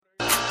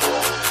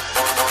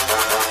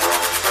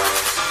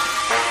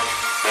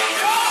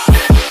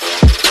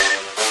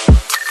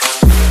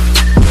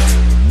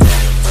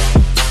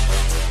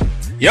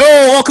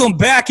Welcome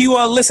back. You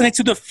are listening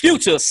to the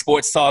Future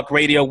Sports Talk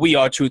Radio. We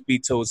are Truth Be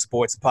Told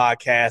Sports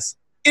Podcast.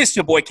 It's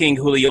your boy King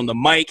Julio on the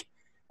mic.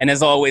 And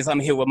as always,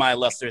 I'm here with my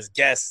illustrious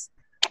guests.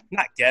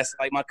 Not guests,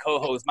 like my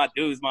co-hosts, my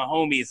dudes, my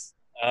homies.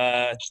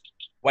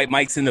 White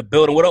Mike's in the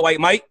building. What up, White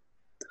Mike?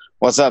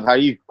 What's up? How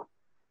you?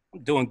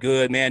 I'm doing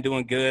good, man.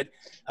 Doing good.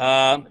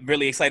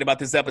 Really excited about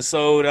this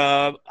episode.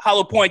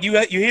 Hollow Point, you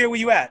here? Where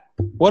you at?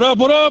 What up?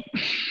 What up?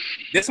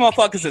 This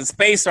motherfucker's in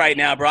space right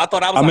now, bro. I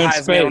thought I was the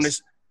highest man on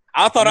this.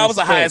 I thought I was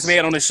the highest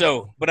man on the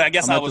show, but I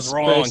guess I was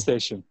wrong. Space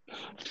station.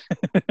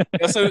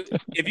 So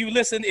if you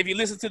listen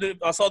to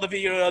I saw the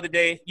video the other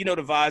day, you know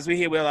the vibes. We're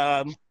here with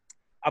our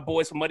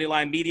boys from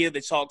Moneyline Media,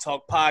 the Chalk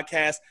Talk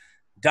podcast.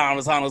 Don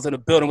Lozano's in the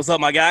building. What's up,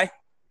 my guy?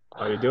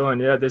 How you doing?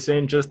 Yeah, this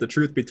ain't just the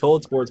Truth Be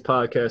Told sports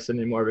podcast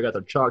anymore. We got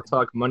the Chalk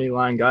Talk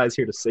Moneyline guys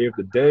here to save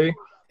the day.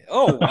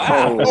 Oh,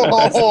 wow.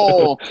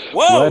 Oh,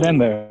 Whoa. Right in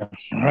there.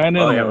 Right in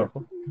there. Yeah.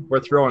 We're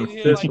throwing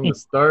fists from the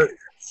start.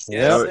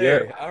 Yes, So,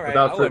 sir. yeah, All right.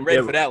 without I wasn't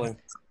ready for that one.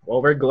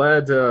 Well, we're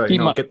glad to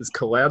get this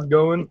collab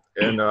going.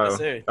 And Yes,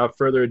 sir. without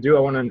further ado, I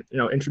want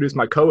to introduce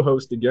my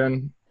co-host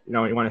again.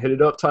 You want to hit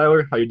it up,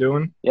 Tyler? How you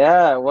doing?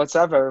 Yeah, what's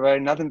up,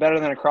 everybody? Nothing better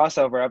than a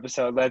crossover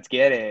episode. Let's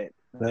get it.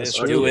 Let's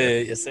do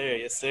it. Yes, sir.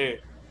 Yes, sir.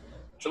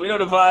 So we know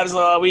the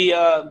vibes. We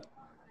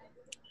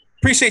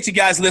appreciate you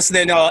guys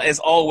listening. As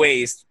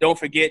always, don't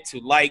forget to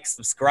like,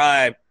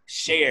 subscribe,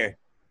 share.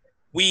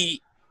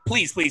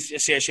 Please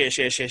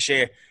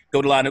share.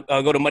 Go to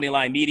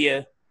Moneyline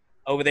Media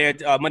over there,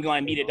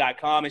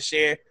 moneylinemedia.com, and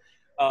share.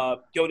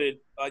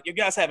 You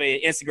guys have an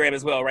Instagram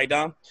as well, right,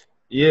 Dom?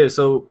 Yeah,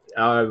 so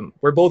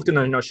we're both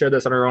gonna share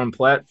this on our own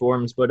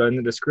platforms, but in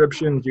the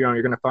description,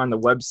 you're gonna find the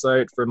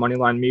website for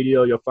Moneyline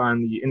Media. You'll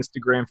find the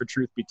Instagram for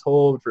Truth Be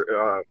Told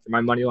for my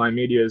Moneyline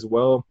Media as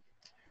well.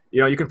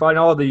 You can find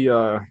all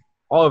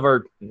of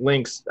our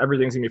links.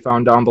 Everything's gonna be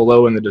found down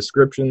below in the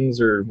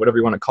descriptions or whatever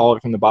you want to call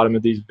it from the bottom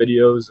of these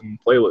videos and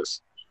playlists.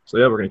 So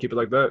yeah, we're gonna keep it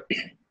like that.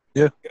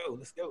 Yeah.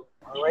 Let's go.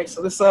 All right,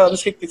 so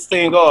let's kick this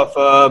thing off.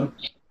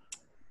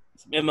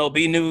 Some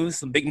MLB news,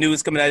 some big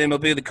news coming out of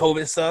MLB, the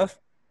COVID stuff.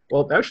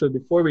 Well, actually,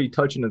 before we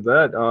touch into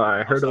that,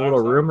 I heard a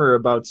little rumor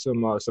about some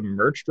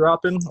merch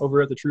dropping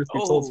over at the Truth Be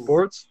Told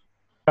Sports.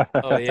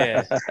 Oh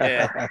yeah.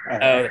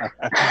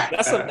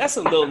 That's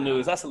some little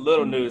news. That's a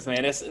little news,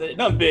 man. That's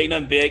nothing big.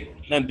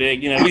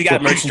 We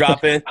got merch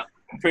dropping.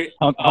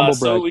 Humble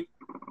brag.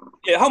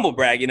 Humble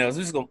brag. So we're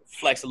just gonna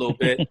flex a little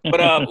bit.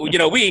 But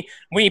we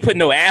ain't putting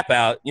no app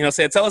out.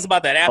 Tell us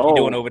about that app you're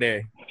doing over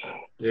there.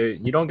 Yeah,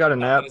 you don't got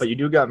an app, but you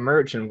do got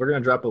merch, and we're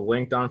gonna drop a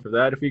link down for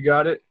that if you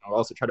got it. I'll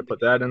also try to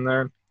put that in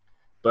there.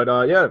 But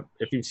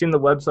if you've seen the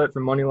website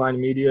from Moneyline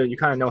Media, you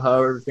kind of know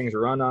how everything's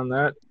run on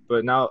that.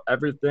 But now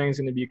everything's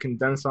going to be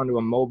condensed onto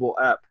a mobile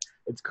app.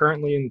 It's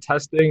currently in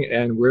testing,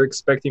 and we're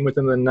expecting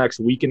within the next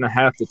week and a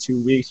half to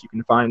 2 weeks, you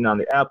can find it on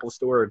the Apple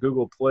Store or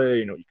Google Play.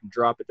 You can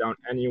drop it down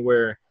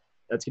anywhere.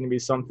 That's going to be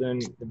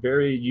something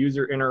very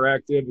user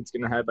interactive. It's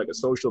going to have like a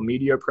social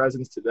media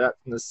presence to that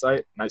from the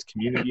site. Nice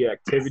community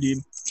activity.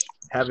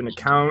 Have an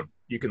account.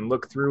 You can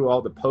look through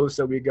all the posts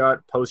that we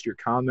got, post your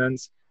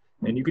comments.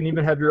 And you can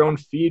even have your own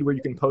feed where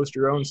you can post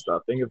your own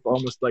stuff. Think of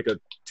almost like a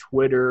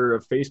Twitter or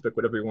Facebook,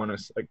 whatever you want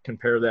to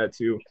compare that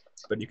to.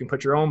 But you can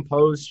put your own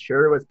posts,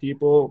 share it with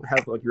people,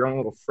 have like your own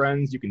little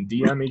friends. You can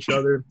DM each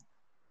other.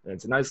 And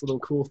it's a nice little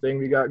cool thing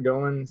we got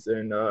going.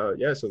 And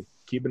so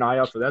keep an eye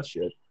out for that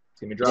shit. It's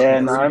gonna be dropping. Yeah,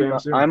 and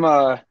I'm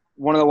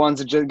one of the ones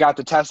that just got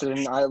to test it,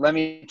 and let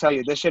me tell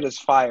you, this shit is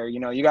fire. You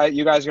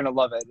guys are gonna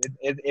love it.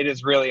 It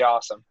is really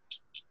awesome.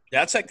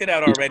 Yeah, I checked it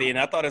out already, and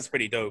I thought it was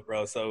pretty dope,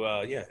 bro.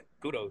 So,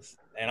 kudos.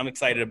 And I'm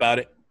excited about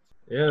it.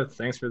 Yeah,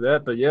 thanks for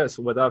that. But,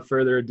 so without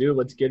further ado,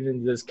 let's get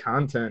into this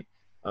content.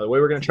 The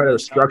way we're going to try to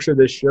structure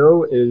this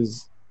show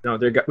is,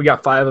 we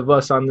got 5 of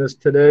us on this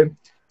today.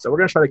 So we're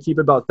going to try to keep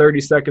about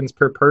 30 seconds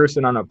per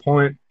person on a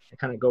point and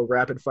kind of go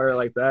rapid fire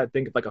like that.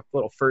 Think of like a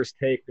little first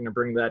take. We're going to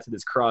bring that to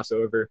this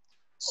crossover.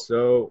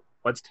 So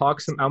let's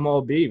talk some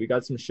MLB. We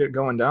got some shit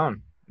going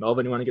down.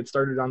 Melvin, you want to get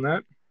started on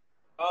that?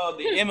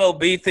 The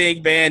MLB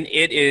thing, man,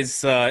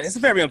 it's a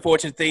very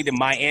unfortunate thing. The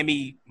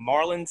Miami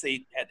Marlins,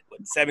 they had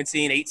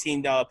 17,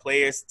 18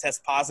 players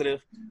test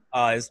positive.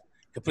 Is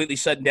completely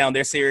shutting down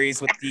their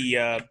series with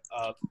the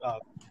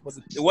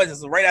it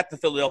was right after the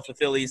Philadelphia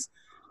Phillies.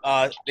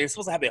 They were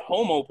supposed to have a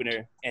home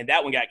opener, and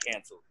that one got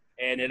canceled.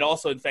 And it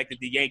also infected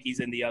the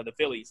Yankees and the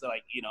Phillies. So,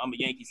 I'm a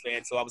Yankees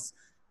fan, so I was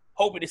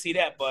hoping to see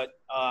that. But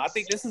I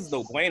think this is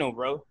no bueno,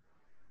 bro.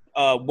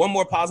 One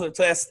more positive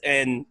test,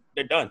 and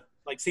they're done.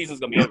 Season's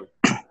going to be over.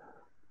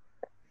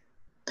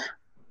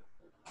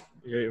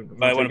 Yeah,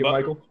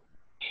 Michael?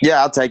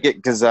 Yeah, I'll take it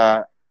because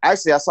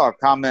actually I saw a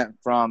comment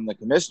from the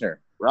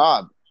commissioner,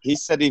 Rob. He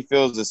said he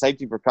feels the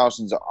safety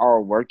precautions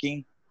are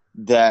working,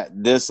 that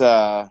this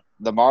the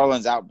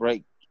Marlins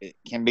outbreak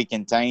can be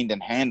contained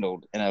and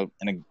handled in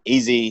a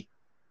easy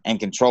and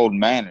controlled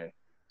manner.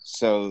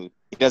 So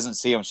he doesn't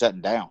see them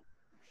shutting down.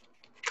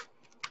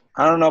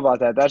 I don't know about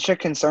that. That shit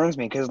concerns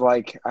me because,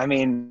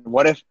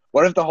 what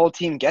if the whole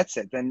team gets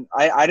it? Then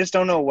I just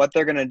don't know what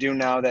they're going to do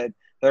now that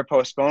they're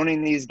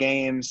postponing these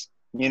games.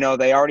 You know,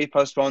 they already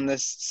postponed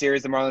this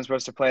series the Marlins were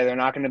supposed to play. They're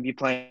not going to be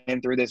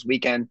playing through this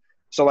weekend.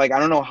 So, like, I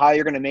don't know how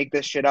you're going to make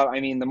this shit up. I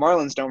mean, the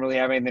Marlins don't really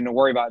have anything to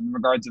worry about in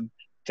regards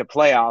to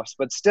playoffs.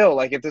 But still,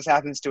 like, if this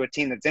happens to a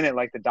team that's in it,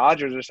 like the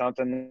Dodgers or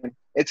something,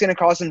 it's going to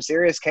cause some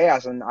serious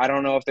chaos. And I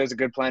don't know if there's a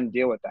good plan to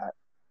deal with that.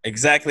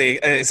 Exactly,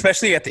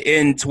 especially at the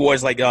end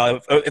towards like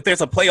if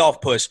there's a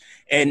playoff push,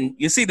 and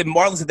you see the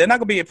Marlins, they're not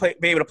going to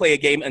be able to play a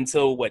game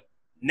until what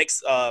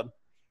next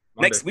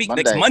week,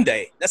 next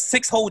Monday. That's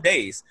 6 whole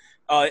days.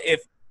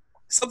 If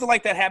something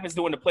like that happens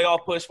during the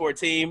playoff push for a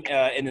team,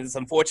 and it's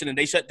unfortunate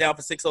they shut down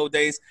for 6 whole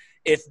days,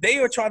 if they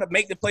are trying to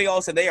make the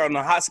playoffs and they are on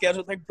a hot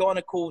schedule, they're going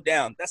to cool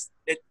down.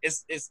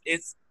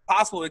 It's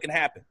possible it can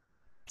happen.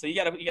 So you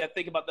got to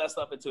think about that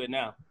stuff into it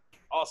now.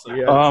 Also,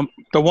 yeah.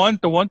 The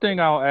one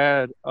thing I'll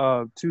add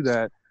to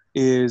that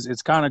is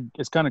it's kind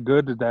of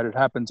good that it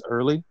happens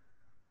early,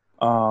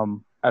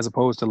 as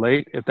opposed to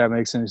late, if that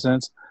makes any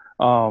sense.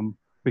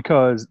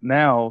 Because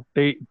now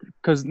they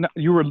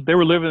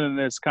were living in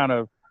this kind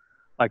of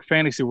like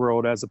fantasy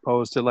world, as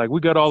opposed to like, we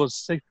got all the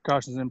safety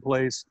precautions in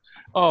place.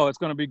 Oh, it's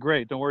going to be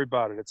great. Don't worry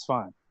about it. It's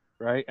fine.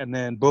 Right. And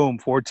then boom,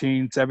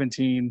 14,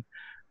 17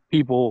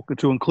 people,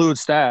 to include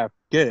staff,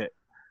 get it.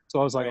 So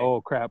I was like,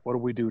 oh crap, what do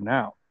we do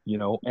now? You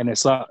know, and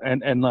it's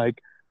and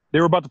like they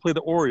were about to play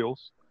the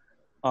Orioles,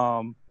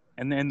 and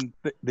then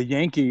the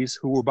Yankees,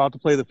 who were about to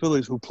play the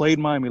Phillies, who played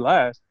Miami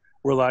last,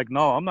 were like,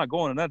 no, I'm not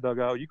going in that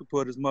dugout. You can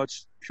put as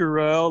much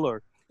Purell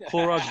or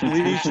Clorox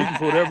bleach, you can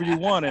put whatever you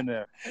want in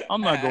there.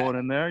 I'm not going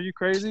in there. Are you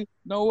crazy?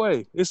 No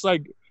way. It's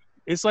like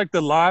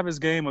the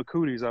livest game of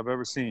cooties I've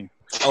ever seen.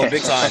 Oh,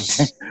 big time.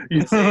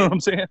 You know what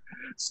I'm saying?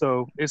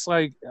 So it's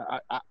like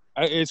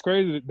it's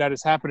crazy that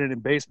it's happening in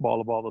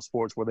baseball of all the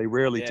sports where they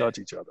rarely touch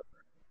each other.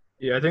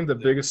 Yeah, I think the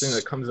biggest thing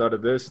that comes out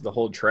of this is the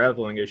whole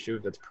traveling issue.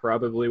 That's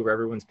probably where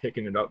everyone's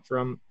picking it up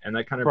from. And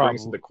that kind of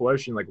brings to the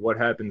question, like, what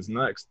happens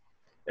next?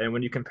 And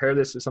when you compare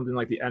this to something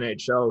like the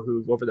NHL,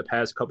 who over the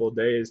past couple of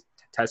days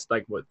tested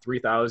like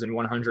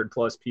 3,100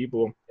 plus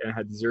people and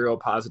had 0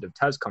 positive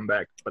tests come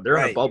back, but they're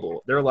in a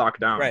bubble, they're locked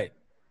down. Right.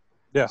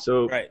 Yeah.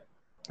 So. Right.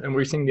 And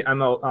we're seeing the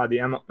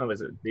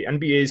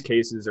NBA's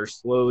cases are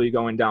slowly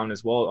going down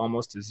as well,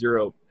 almost to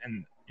 0.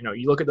 And you know,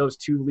 you look at those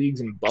 2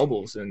 leagues in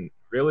bubbles, and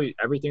really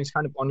everything's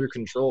kind of under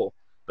control.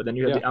 But then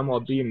you have the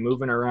MLB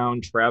moving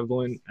around,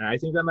 traveling, and I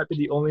think that might be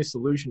the only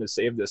solution to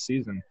save this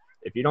season.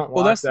 If you don't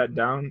lock that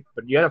down,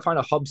 but you got to find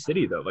a hub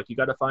city though. Like you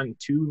got to find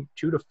 2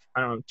 to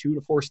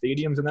 4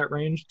 stadiums in that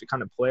range to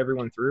kind of play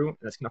everyone through, and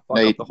that's going to fuck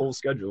up the whole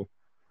schedule.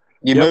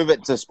 You move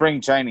it to spring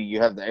training.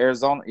 You have the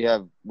Arizona. You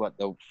have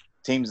the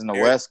teams in the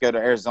West go to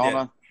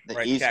Arizona,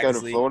 the East go to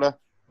Florida.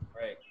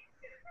 Right.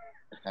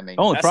 I mean,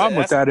 the only problem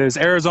with that is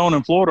Arizona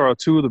and Florida are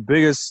 2 of the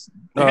biggest,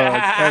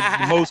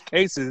 had the most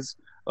cases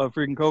of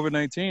freaking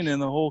COVID-19 in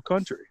the whole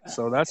country.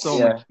 So that's the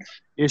only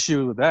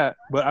issue with that.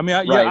 But I mean,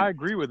 I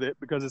agree with it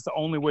because it's the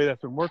only way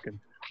that's been working.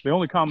 The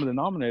only common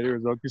denominator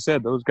is, like you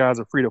said, those guys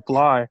are free to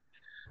fly.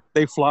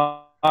 They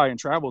fly and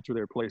travel to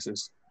their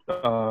places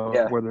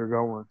where they're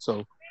going.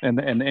 So, and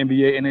the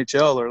NBA,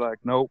 NHL are like,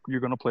 nope, you're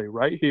going to play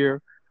right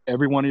here,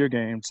 every one of your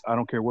games. I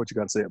don't care what you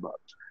got to say about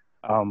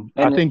it.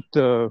 I think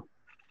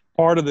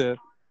part of the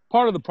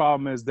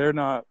problem is they're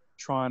not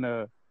trying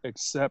to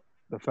accept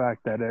the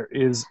fact that there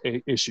is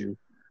a issue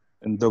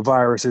and the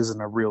virus isn't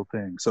a real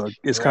thing. So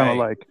it's kind of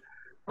like,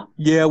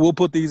 yeah, we'll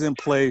put these in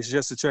place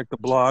just to check the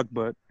block,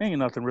 but ain't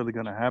nothing really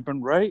going to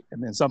happen, right?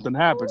 And then something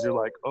happens. You're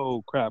like,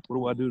 oh, crap, what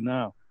do I do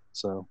now?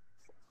 So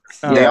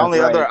the only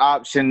other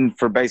option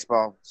for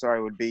baseball,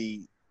 would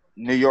be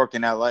New York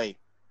and L.A.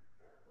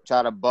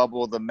 Try to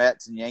bubble the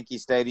Mets and Yankee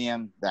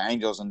Stadium, the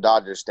Angels and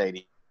Dodger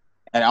Stadium,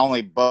 and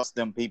only bust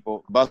them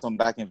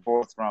back and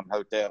forth from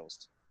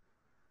hotels.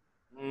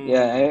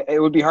 Yeah, it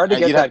would be hard to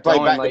get that play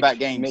going back-to-back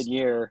games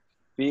mid-year.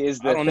 Is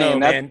the thing. Know,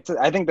 man.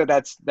 I think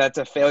that's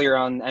a failure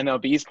on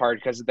MLB's part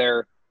because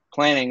they're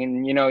planning.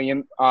 And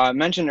you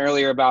mentioned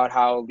earlier about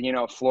how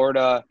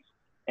Florida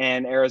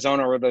and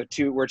Arizona were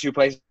two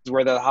places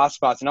where the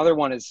hotspots. Another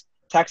one is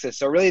Texas.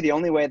 So really, the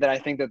only way that I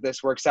think that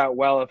this works out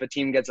well if a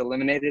team gets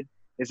eliminated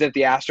is if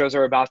the Astros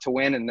are about to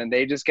win and then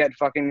they just get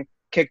fucking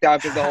kicked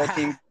out because the whole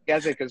team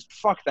gets it. Because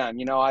fuck them,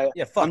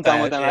 I'm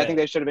done with them. I think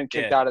they should have been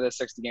kicked out of the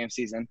 60-game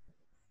season.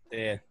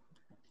 Yeah,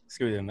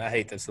 screw them. I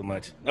hate them so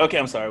much. Okay,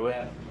 I'm sorry. What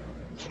happened?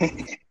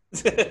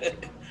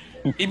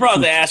 He brought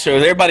the Astros.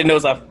 Everybody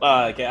knows I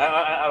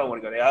don't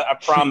want to go there. I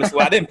promise.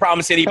 Well, I didn't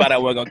promise anybody I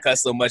wasn't going to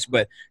cuss so much,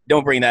 but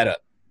don't bring that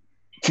up.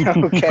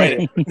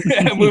 Okay.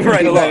 Move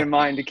right along. Keep that in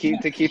mind to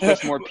keep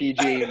this more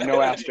PG. No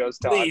Astros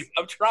talk. Please,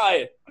 I'm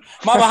trying.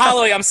 Mama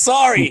Holloway, I'm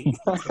sorry.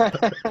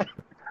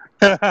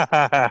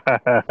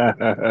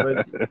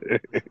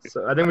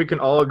 So I think we can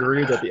all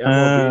agree that the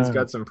MLB's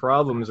got some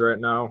problems right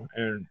now,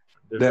 and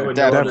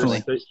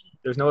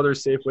there's no other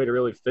safe way to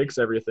really fix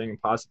everything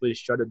and possibly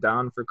shut it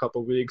down for a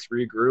couple of weeks,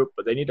 regroup,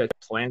 but they need to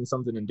plan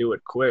something and do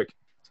it quick.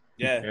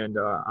 Yeah. And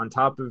on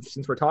top of,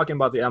 since we're talking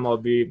about the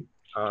MLB,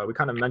 we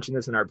kind of mentioned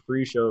this in our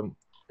pre-show.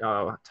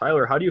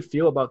 Tyler, how do you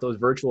feel about those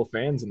virtual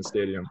fans in the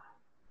stadium?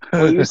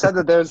 Well, you said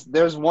that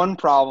there's one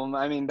problem.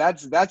 I mean,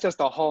 that's just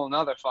a whole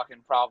nother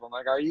fucking problem.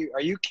 Like, are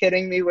you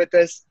kidding me with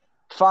this?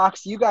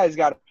 Fox, you guys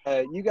got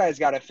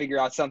to figure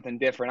out something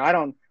different. I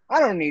don't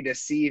need to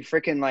see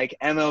freaking like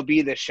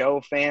MLB The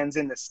Show fans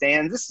in the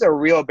stands. This is a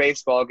real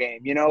baseball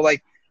game, you know.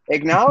 Like,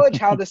 acknowledge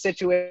how the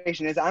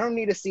situation is. I don't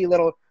need to see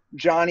little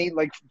Johnny,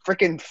 like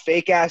freaking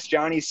fake ass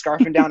Johnny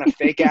scarfing down a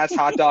fake ass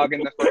hot dog in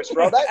the first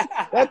row.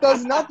 That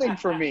does nothing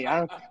for me.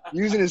 I'm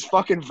using his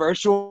fucking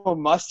virtual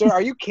muster.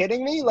 Are you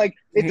kidding me? Like,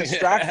 it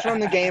distracts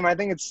from the game. I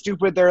think it's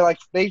stupid. They're like,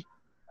 they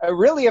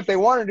really, if they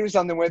want to do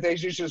something with it, they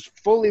should just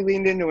fully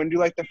lean into it and do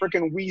like the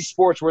freaking Wii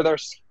Sports where they're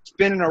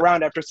spinning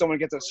around after someone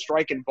gets a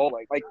strike in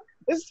bowling. Like,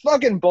 this is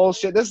fucking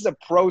bullshit. This is a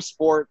pro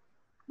sport.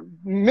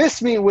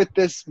 Miss me with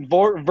this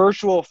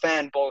virtual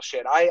fan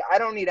bullshit. I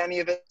don't need any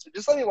of it. So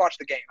just let me watch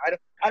the game.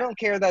 I don't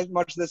care that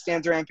much the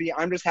stands are empty.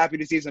 I'm just happy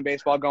to see some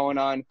baseball going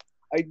on.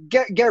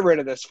 Get rid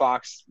of this,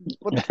 Fox.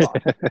 What the fuck?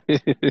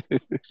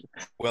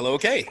 Well,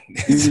 okay.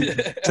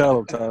 Tell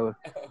him, Tyler.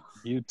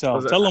 You tell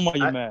him. Tell him why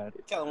you're mad.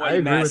 Tell him why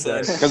you're mad.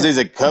 Because he's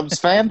a Cubs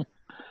fan?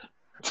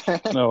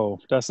 No,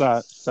 that's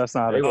not.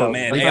 Oh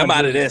man, hey, I'm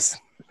out of this.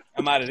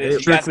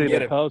 Strictly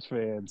the Cubs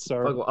fans,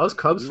 sir. Well, us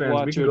Cubs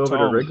fans, we can go over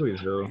to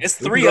Wrigleyville. It's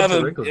three of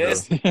them.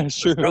 That's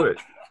true.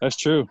 That's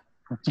true.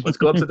 Let's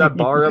go up to that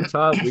bar up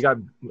top. We got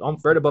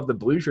right above the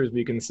bleachers.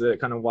 We can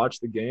sit, kind of watch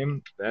the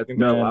game. I think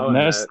they're allowing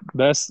that.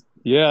 That's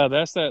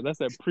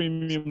that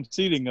premium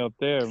seating up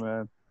there,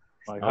 man.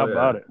 Like, how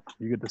about it?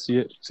 You get to see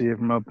it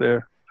from up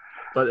there.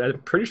 But I'm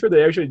pretty sure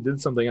they actually did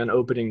something on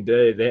opening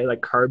day. They had like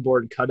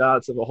cardboard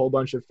cutouts of a whole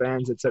bunch of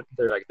fans that set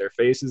their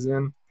faces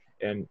in.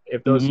 And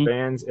if those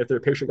fans, if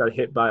their picture got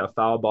hit by a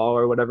foul ball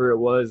or whatever it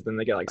was, then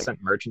they get like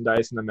sent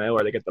merchandise in the mail,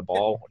 or they get the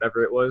ball,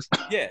 whatever it was.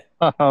 Yeah,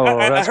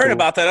 I heard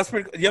about that. That's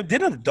pretty.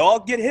 Didn't a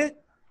dog get hit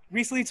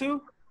recently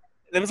too?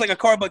 There was like a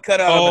cardboard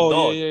cutout of a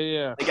dog.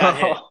 Yeah. They got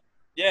hit.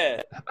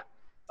 Yeah.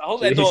 I hope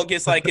that dog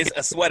gets like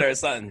a sweater or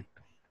something.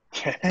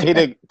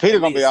 Peter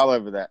gonna be all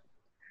over that.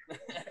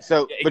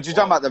 So, but you're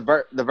talking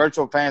about the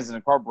virtual fans and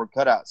the cardboard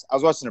cutouts. I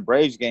was watching a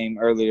Braves game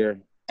earlier,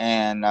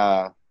 and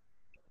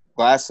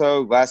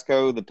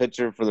Glasgow, the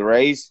pitcher for the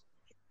Rays,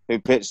 who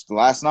pitched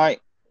last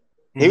night,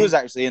 he was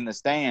actually in the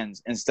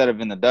stands instead of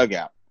in the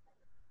dugout.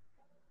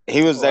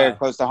 He was there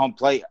close to home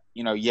plate,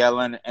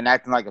 yelling and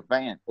acting like a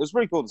fan. It was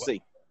pretty cool to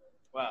see.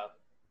 Wow.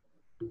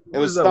 It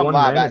was some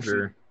live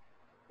action.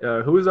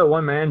 Who was that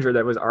one manager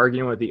that was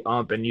arguing with the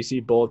ump, and you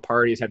see both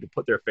parties had to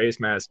put their face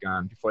mask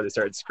on before they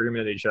started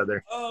screaming at each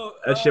other?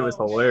 That shit was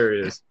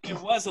hilarious. It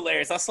was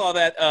hilarious. I saw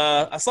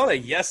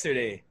that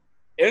yesterday.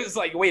 It was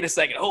like, wait a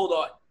second, hold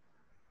on.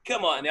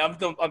 Come on,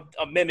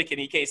 I'm mimicking.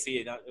 You can't see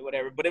it,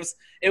 whatever. But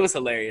it was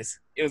hilarious.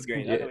 It was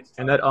great. Yeah.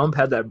 And that ump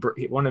had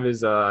one of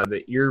his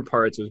the ear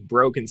parts was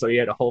broken, so he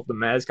had to hold the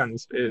mask on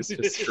his face,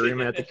 just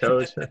screaming at the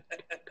coach.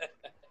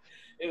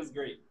 It was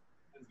great.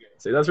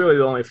 See, that's really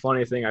the only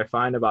funny thing I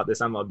find about this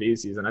MLB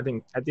season. I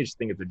just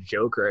think it's a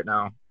joke right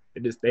now.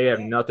 They have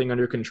nothing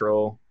under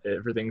control.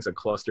 Everything's a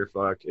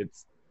clusterfuck.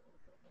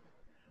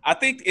 I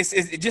think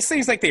it just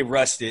seems like they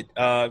rushed it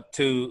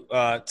to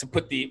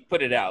put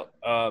it out.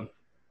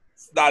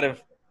 It's a lot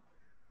of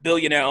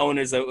billionaire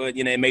owners,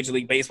 in Major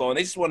League Baseball, and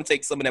they just want to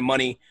take some of that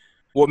money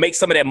or make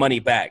some of that money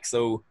back.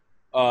 So,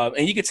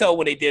 and you could tell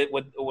when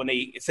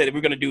they said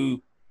we're going to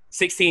do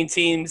 16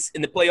 teams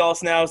in the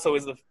playoffs now. So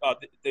it's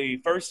the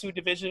first two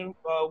division,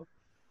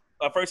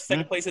 first,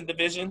 second place in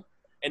division,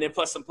 and then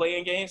plus some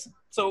play-in games.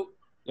 So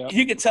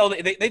you can tell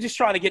they just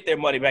trying to get their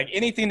money back.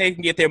 Anything they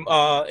can get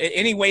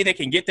any way they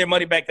can get their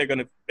money back, they're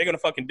gonna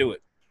fucking do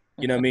it.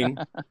 You know what I mean?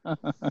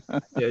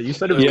 Yeah, you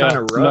said it was kind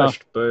of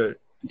rushed, but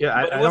yeah,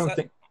 I don't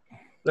think.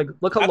 Like,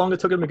 look how long it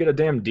took them to get a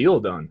damn deal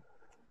done.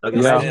 Like,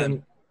 if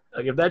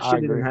that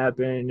shit didn't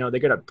happen, they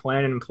got a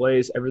plan in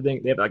place,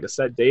 everything. They have like a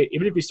set date.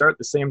 Even if you start at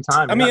the same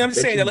time. I mean, I'm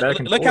just saying.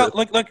 Look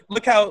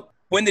how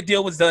when the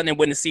deal was done and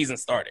when the season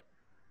started.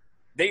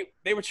 They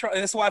were trying.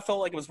 That's why I felt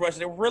like it was rushed.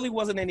 There really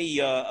wasn't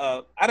any.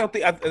 I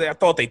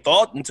thought they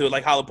thought into it,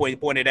 like Hollow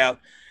pointed out.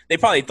 They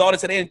probably thought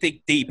into it. They didn't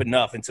think deep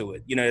enough into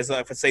it. It's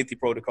like for safety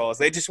protocols.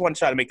 They just want to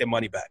try to make their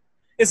money back.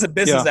 It's a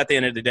business at the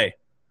end of the day.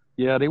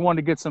 Yeah, they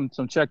wanted to get some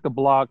check the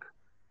block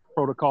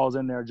protocols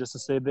in there just to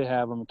say they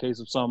have them in case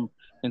of some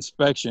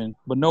inspection,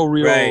 but no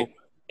real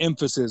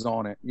emphasis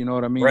on it. You know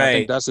what I mean? Right. I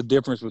think that's the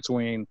difference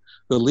between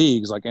the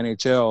leagues, like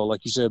NHL.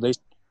 Like you said, they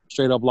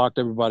straight up locked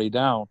everybody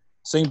down.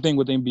 Same thing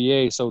with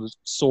NBA,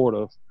 sort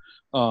of.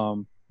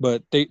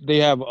 But they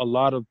have a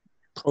lot of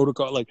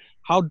protocol. Like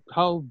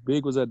how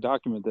big was that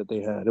document that they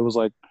had? It was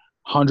like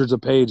hundreds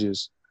of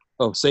pages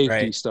of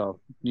safety stuff.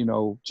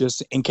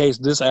 Just in case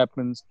this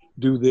happens,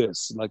 do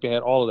this. Like they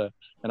had all of that,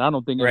 and I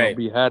don't think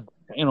MLB had.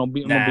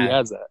 MLB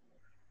has that.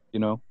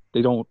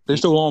 They don't. They're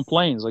still on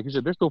planes, like you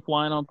said. They're still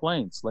flying on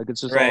planes. Like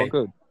it's just all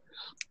good.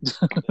 Yeah,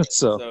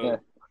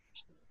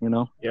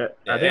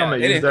 I think I'm gonna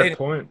use that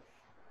point.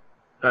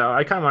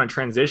 I kind of want to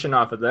transition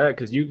off of that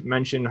because you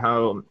mentioned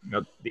how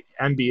the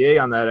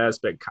NBA on that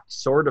aspect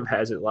sort of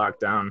has it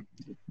locked down.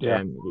 Yeah.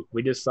 And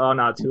we just saw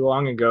not too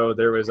long ago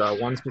there was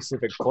one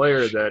specific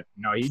player that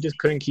he just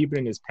couldn't keep it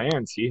in his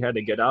pants. He had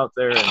to get out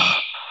there and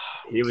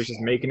he was just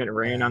making it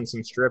rain on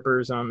some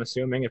strippers. I'm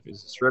assuming if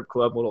it's a strip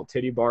club, little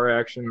titty bar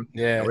action.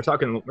 Yeah, and we're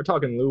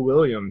talking Lou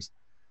Williams.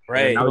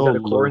 right. And now he's had a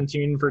Lou.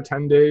 quarantine for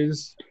 10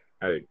 days.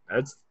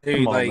 That's Dude,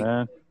 Come on, like,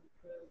 man.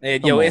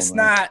 and, Come on, it's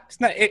man.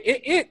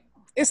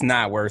 it's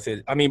not worth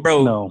it. I mean,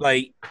 bro, No.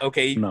 like,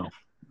 okay, No.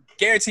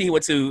 guarantee he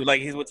went to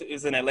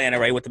he's in Atlanta,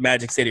 right, with the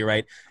Magic City,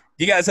 right?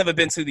 You guys ever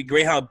been to the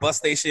Greyhound bus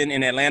station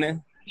in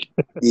Atlanta?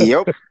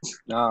 Yep.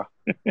 No.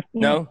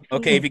 No?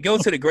 Okay, if you go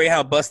to the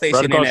Greyhound bus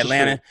station in across the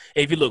Atlanta,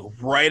 if you look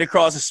right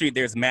across the street,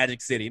 there's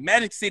Magic City.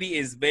 Magic City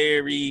is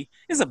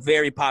a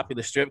very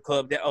popular strip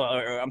club,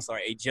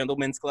 a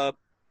gentleman's club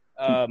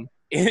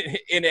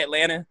in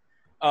Atlanta.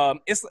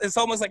 It's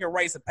almost like a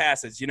rites of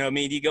passage. You know what I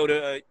mean?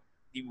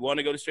 You want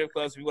to go to strip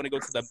clubs, you want to go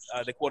to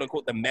the quote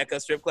unquote the Mecca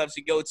strip clubs,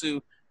 you go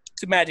to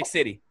Magic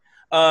City.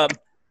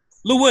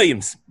 Lou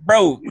Williams,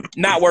 bro,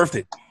 not worth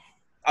it.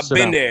 I've Sit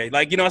been down. there.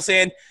 Like, you know what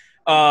I'm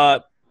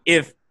saying?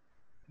 If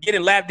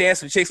getting lap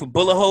dance with chicks with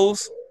bullet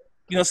holes,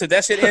 so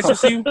that shit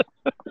interests you.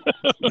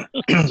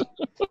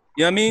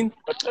 You know what I mean?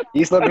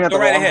 He's looking at Go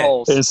the right wrong ahead.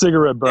 holes. And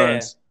cigarette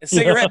burns. Yeah.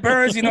 Cigarette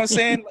burns, you know what I'm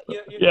saying?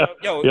 Yeah,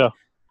 yeah.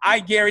 I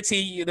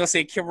guarantee you,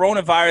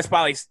 coronavirus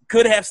probably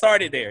could have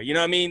started there. You know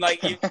what I mean?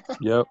 Like,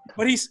 Yep.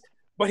 but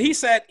he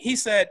said he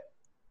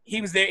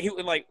was there. He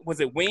was like,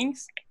 was it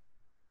Wings?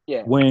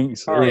 Yeah.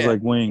 Wings. All It was right.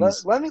 like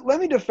wings. Let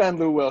me defend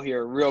Lou Will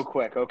here real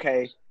quick,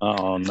 okay?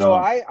 Oh, no. So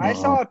I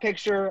saw a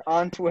picture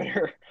on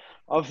Twitter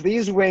of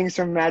these wings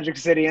from Magic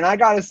City, and I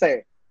gotta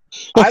say,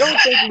 I don't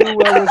think Lou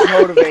Will was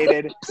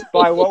motivated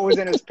by what was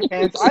in his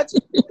pants. I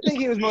think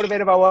he was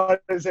motivated by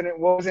what was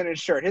in his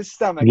shirt, his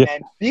stomach, Yeah.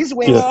 man. These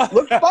wings Yeah.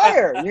 look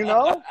fire,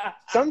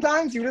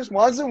 Sometimes you just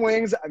want some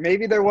wings.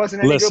 Maybe there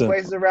wasn't any Listen. good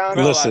places around.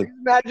 Listen. These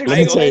Magic Let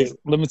me City tell wings, you.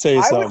 Let me tell you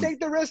I would something. take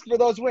the risk for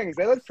those wings.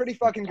 They look pretty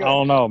fucking I good.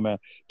 don't know, man.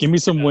 Give me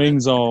some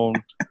wings on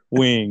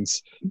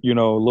wings.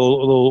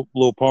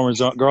 Little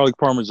parmesan, garlic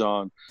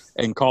parmesan,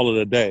 and call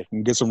it a day.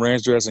 And get some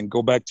ranch dressing.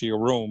 Go back to your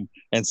room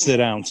and sit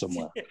down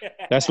somewhere.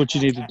 That's what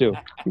you need to do.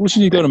 What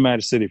you need to go to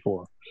Magic City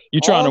for?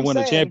 You're trying All to I'm win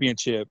a saying-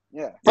 championship.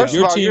 Yeah. First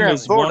your of all, team you're in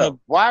is one Florida. of-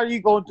 Why are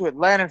you going to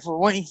Atlanta for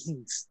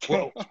wings?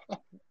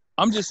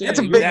 I'm just saying. That's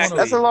a you're big. one of-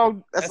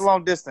 That's a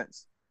long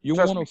distance. You're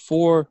trust one me.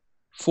 of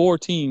four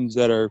teams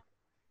that are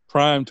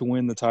primed to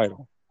win the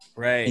title,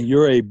 Right. and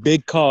you're a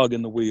big cog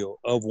in the wheel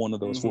of one of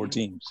those four Mhm.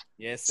 teams.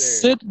 Yes, sir.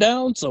 Sit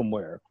down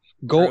somewhere.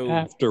 Go True.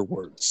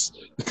 afterwards,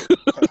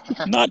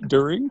 not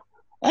during.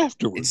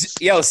 Afterwards.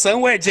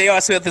 Somewhere J.R.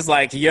 Smith is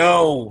like,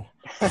 yo,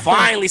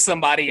 finally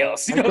somebody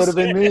else. You know That could have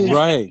what I'm been me.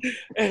 Right,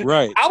 saying?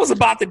 right, I was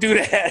about to do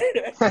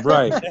that.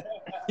 right.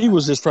 He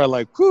was just probably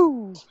like,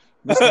 whoo.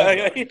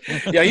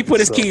 He put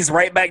his So- keys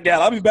right back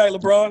down. I'll be back,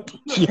 LeBron.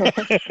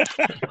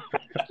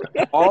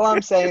 All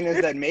I'm saying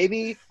is that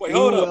maybe Wait, Lou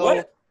hold up. Will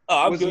What?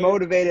 Oh, I'm was good.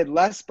 motivated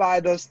less by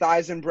those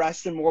thighs and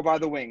breasts and more by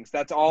the wings.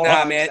 That's all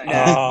Nah, I'm man. saying.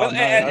 Nah. Oh, Well, nice.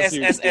 I as see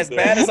what you as did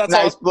bad there. as I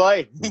Nice talked,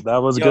 play. That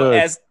was good.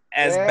 as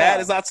Yeah. bad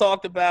as I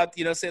talked about,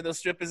 say those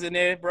strippers in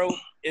there, bro.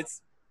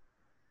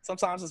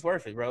 Sometimes it's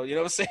worth it, bro. You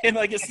know what I'm saying?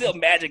 Like, it's still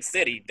Magic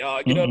City,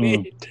 dog. You know what I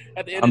mean?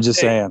 At the end I'm of the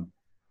just day.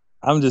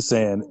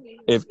 saying,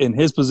 if in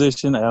his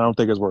position, I don't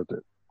think it's worth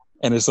it.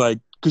 And it's like,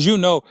 because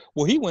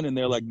he went in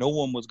there like no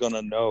one was going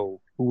to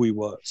know who he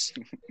was.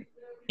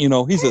 He's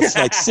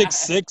like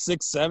 6'6",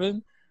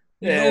 6'7".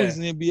 Yeah. He's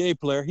an NBA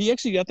player.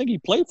 I think he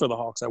played for the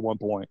Hawks at one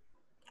point.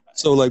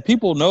 So, like,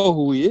 people know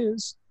who he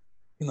is.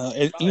 One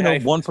That's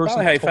person.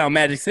 probably how he found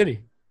Magic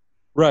City.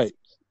 Right.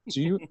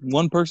 So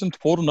one person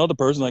told another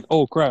person, like,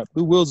 oh, crap,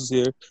 Lou Wills is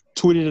here.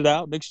 Tweeted it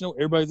out. Next you know,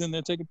 everybody's in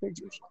there taking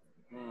pictures.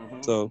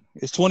 Mm-hmm. So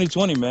it's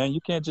 2020, man.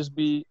 You can't just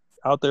be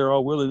out there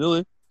all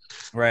willy-nilly.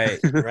 Right.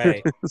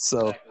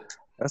 So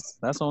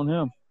that's on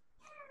him.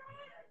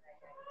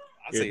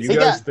 I'd say You He so.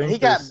 guys got think he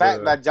got this,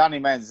 backed by Johnny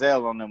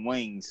Manziel on them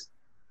wings.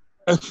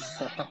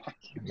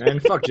 Man,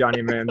 fuck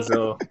Johnny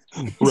Manziel.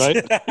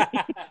 Right?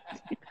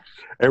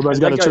 Everybody's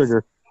got a That guy's-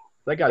 trigger.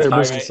 That guy's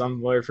Everybody's- hiding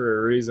somewhere for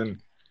a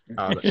reason.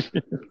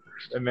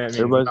 That man means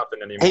Everybody-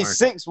 nothing anymore. He's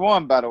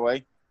 6'1", by the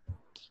way.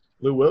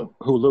 Lou Will?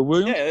 Who, Lou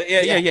Williams?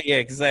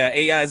 Yeah. Because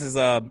AI is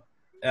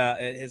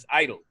his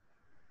idol.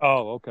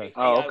 Oh, okay.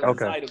 Oh, AI was his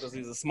okay. idol because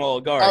he's a small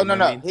guard. Oh you no,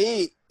 know what I no,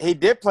 mean? he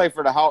did play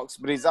for the Hawks,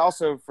 but he's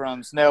also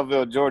from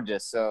Snellville,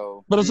 Georgia.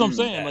 So But that's what I'm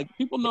saying. Like,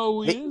 people know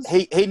who he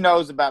is. he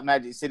knows about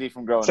Magic City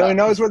from growing So he up.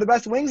 knows where the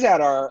best wings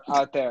are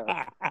out there.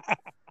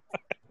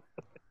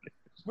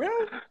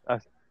 Really?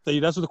 See,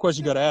 that's what the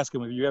question you got to ask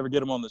him if you ever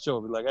get him on the show.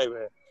 Be like, hey,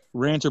 man,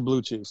 ranch or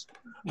blue cheese?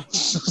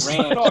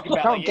 Ranch. Talking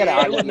about, Don't get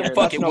out of with here. the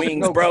fucking That's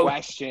wings, no bro.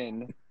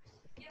 question.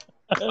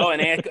 Oh,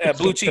 and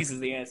blue cheese is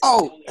the answer.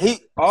 So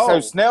Oh.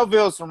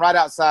 Snellville's from right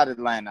outside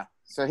Atlanta.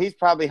 So he's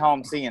probably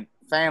home seeing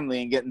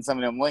family and getting some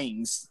of them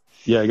wings.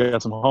 Yeah, you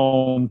got some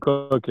home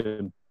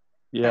cooking.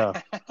 Yeah.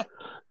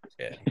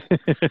 Yeah.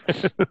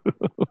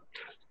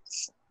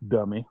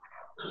 Dummy.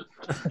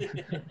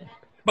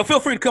 But feel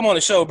free to come on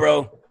the show,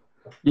 bro.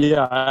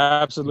 Yeah,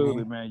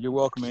 absolutely, man. You're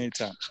welcome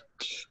anytime.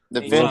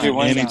 Defend your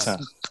wings. Anytime.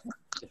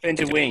 Defend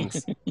your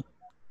wings.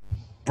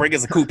 Bring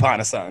us a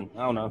coupon or something.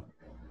 I don't know.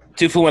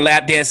 2 for 1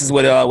 lap dances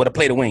with a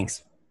plate of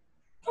wings.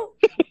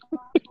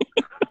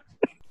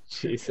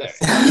 Jesus.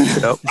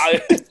 Yep.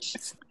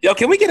 Yo,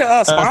 can we get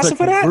a sponsor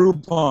for that?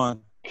 Groupon.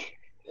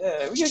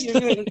 Yeah,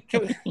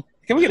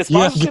 can we get a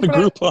Yeah, sponsorship get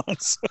for that?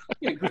 Groupons.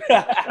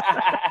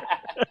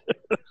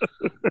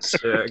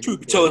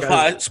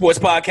 Yeah, Sports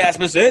Podcast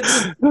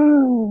presents.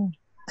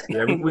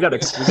 yeah, we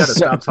gotta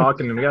stop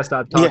talking. We gotta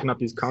stop talking up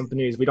these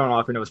companies. We don't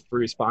offer no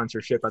free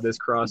sponsorship at this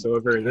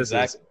crossover. This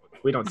is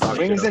we don't talk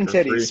Wings shit and up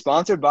for Titties, free.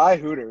 sponsored by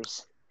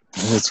Hooters.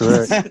 That's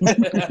right.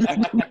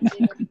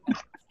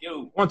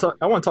 Yo,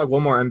 I want to talk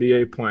one more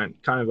NBA point.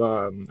 Kind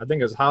of, I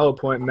think as Hollow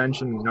Point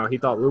mentioned, he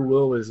thought Lou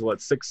Will was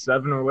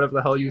 6'7" or whatever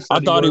the hell you said. I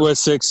thought he was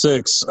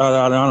 6'6".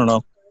 I don't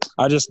know.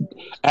 I just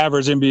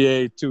average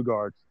NBA 2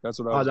 guard. That's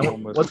what I was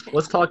going with.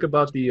 Let's talk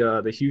about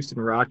the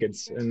Houston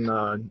Rockets and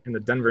the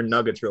Denver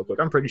Nuggets real quick.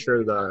 I'm pretty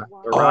sure the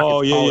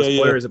Rockets'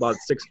 tallest player is about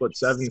 6'7",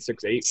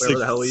 6'8", whatever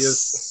the hell he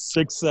is.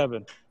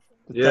 6'7".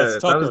 Yeah,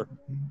 That's Tucker.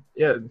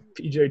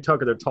 PJ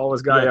Tucker, the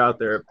tallest guy out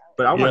there.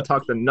 But I want to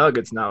talk the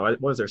Nuggets now.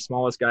 What was their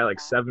smallest guy,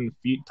 7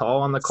 feet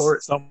tall on the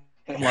court? Something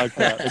like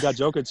that. They got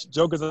Jokic.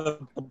 Jokic at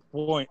the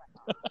point.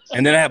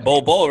 and then I have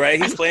Bol,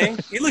 right? He's playing.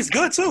 He looks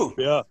good too.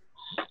 Yeah.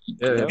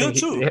 Yeah, good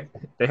too.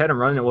 They had him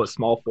running at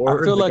small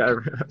forward. I feel like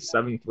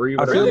 7'3".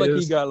 I feel like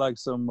he got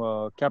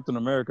some Captain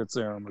America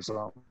serum or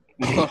something.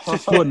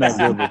 Wasn't that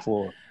good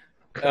before?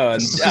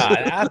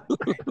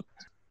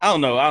 I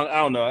don't know. I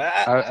don't know.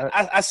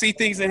 I see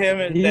things in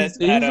him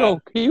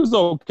he was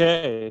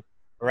okay.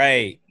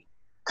 Right.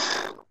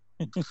 I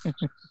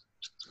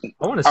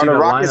want to see the the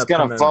Rockets lineup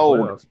gonna come in fold?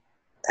 the playoffs.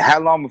 How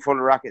long before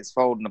the Rockets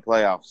fold in the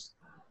playoffs?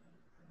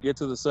 Get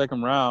to the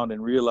second round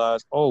and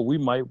realize, we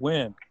might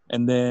win.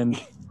 And then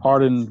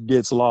Harden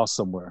gets lost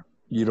somewhere.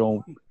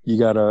 You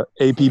got a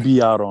APB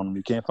out on him.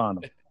 You can't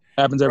find him.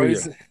 Happens every year.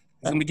 He's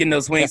going to be getting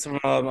those wings from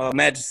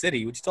Magic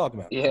City. What you talking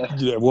about?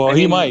 Yeah. Well,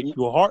 he might.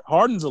 Well,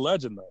 Harden's a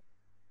legend, though.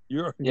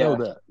 You already know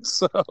that.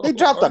 So He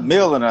dropped a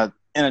mill in a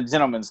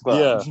gentleman's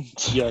club.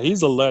 Yeah,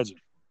 he's a legend.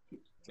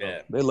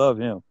 Yeah. They love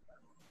him.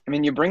 I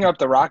mean, you bring up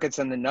the Rockets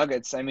and the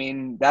Nuggets. I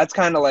mean, that's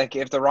kind of like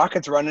if the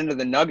Rockets run into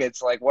the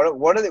Nuggets,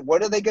 what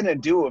are they going to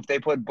do if they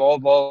put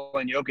Bol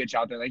and Jokic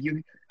out there?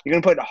 You're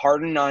going to put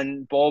Harden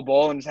on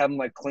Bol and just have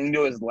him cling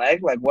to his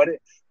leg?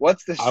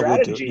 What's the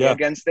strategy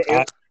against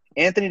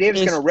Anthony Davis?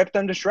 Going to rip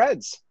them to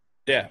shreds.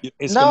 Yeah,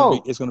 it's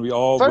going to be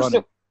all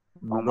running.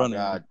 Oh my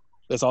God.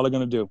 That's all they're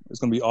going to do. It's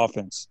going to be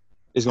offense.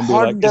 It's going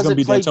to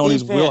be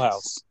D'Antoni's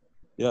wheelhouse.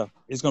 Yeah,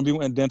 it's going to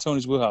be in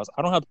D'Antoni's wheelhouse.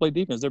 I don't have to play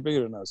defense. They're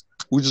bigger than us.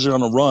 We're just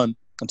going to run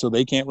until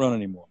they can't run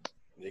anymore.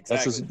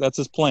 Exactly. That's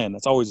his plan.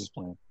 That's always his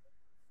plan.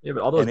 Yeah,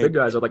 but all those big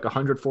guys are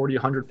 140,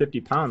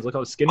 150 pounds. Look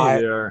how skinny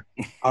they are.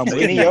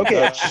 Skinny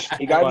Jokic.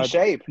 He got in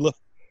shape. Look,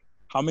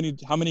 how many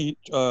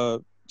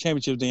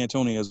championships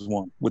D'Antoni has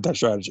won with that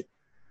strategy?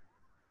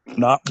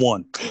 Not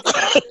one.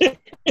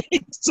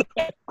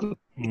 Exactly.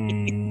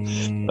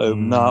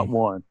 Not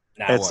one.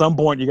 Some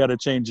point, you got to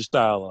change your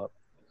style up.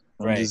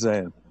 I'm just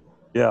saying.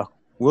 Yeah,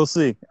 we'll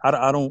see.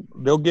 I don't.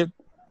 They'll get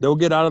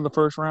out of the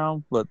first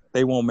round, but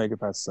they won't make it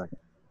past the second.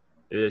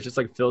 It's just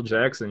like Phil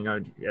Jackson.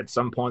 At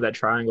some point, that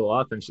triangle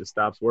offense just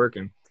stops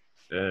working,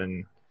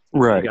 and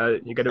you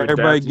got to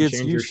everybody gets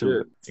used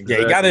to it. Exactly.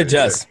 Yeah, you got to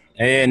adjust.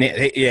 And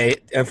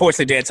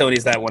unfortunately,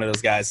 D'Antoni's not one of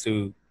those guys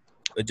who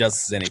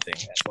adjusts anything.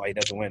 That's why he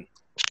doesn't win.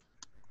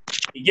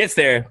 He gets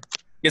there,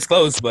 gets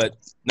close, but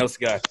no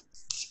cigar.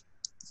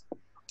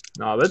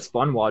 No, that's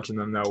fun watching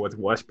them though with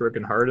Westbrook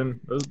and Harden.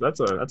 That's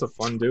a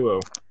fun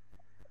duo.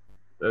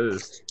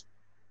 It's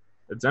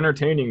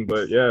entertaining,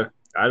 but yeah,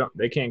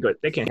 they can't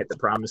hit the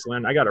promised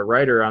land. I got a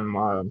writer on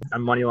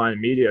Moneyline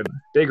Media,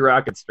 big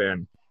Rockets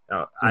fan.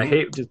 I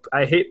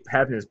hate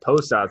having his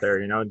posts out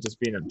there, just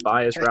being a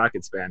biased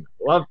Rockets fan.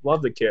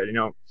 Love the kid,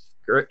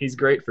 he's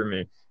great for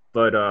me,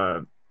 but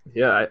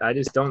I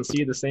just don't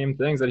see the same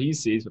things that he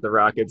sees with the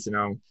Rockets.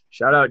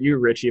 Shout out you,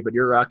 Richie, but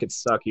your Rockets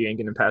suck. You ain't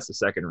gonna pass the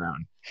second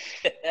round.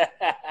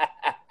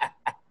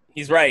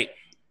 He's right.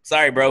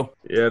 Sorry, bro.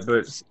 Yeah,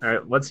 but all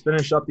right, let's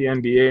finish up the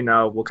NBA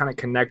now. We'll kind of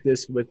connect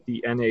this with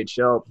the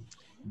NHL.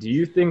 Do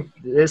you think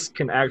this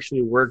can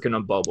actually work in a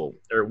bubble,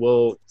 or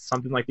will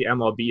something like the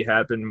MLB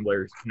happen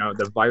where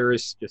the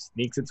virus just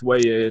sneaks its way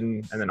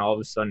in, and then all of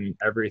a sudden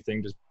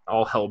everything just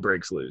all hell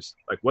breaks loose?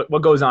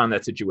 What goes on in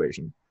that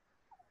situation?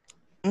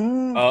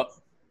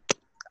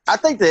 I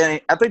think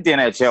the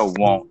NHL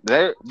won't.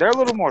 They're a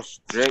little more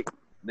strict.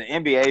 The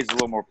NBA is a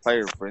little more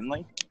player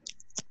friendly,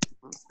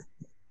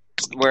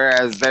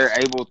 whereas they're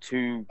able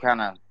to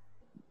kind of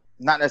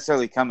not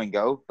necessarily come and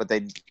go, but they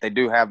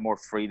do have more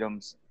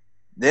freedoms.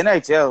 The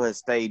NHL has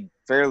stayed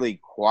fairly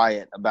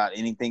quiet about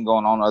anything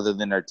going on other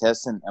than their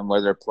testing and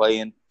where they're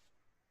playing,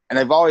 and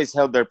they've always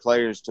held their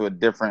players to a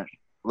different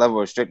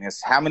level of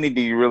strictness. How many do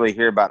you really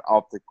hear about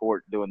off the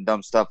court doing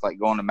dumb stuff like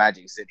going to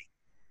Magic City?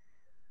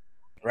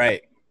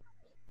 Right.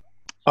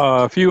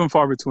 Few and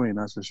far between,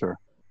 that's for sure.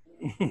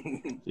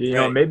 You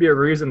know, maybe a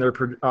reason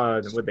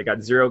they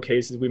got 0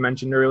 cases we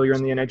mentioned earlier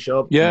in the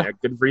NHL. Yeah. And a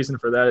good reason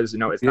for that is,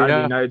 it's not in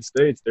the United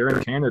States. They're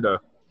in Canada.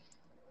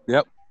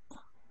 Yep.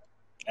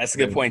 That's a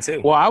good point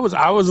too. Well, I was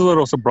a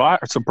little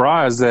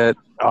surprised that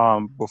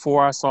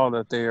before I saw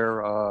that they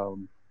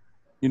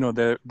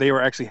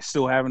were actually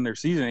still having their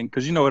season,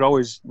 because it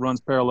always runs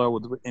parallel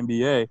with the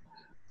NBA.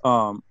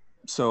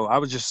 So I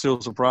was just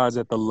still surprised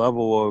at the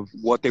level of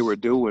what they were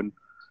doing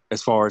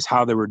as far as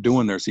how they were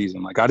doing their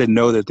season. Like, I didn't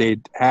know that they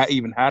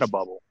even had a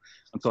bubble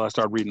until I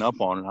started reading up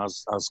on it.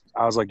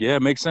 I was like, yeah,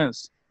 it makes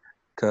sense,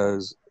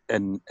 because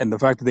and the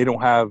fact that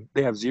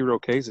they have 0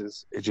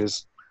 cases, it's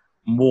just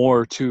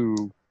more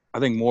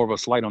of a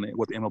slight on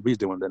what the MLB is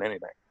doing than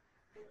anything.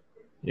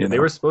 Yeah, they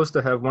were supposed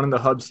to have one of the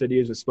hub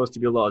cities was supposed to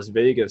be Las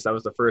Vegas. That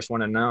was the first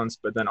one announced,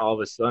 but then all of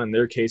a sudden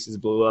their cases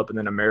blew up, and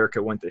then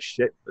America went to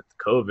shit with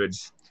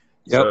COVID.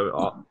 Yep.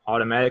 So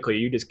automatically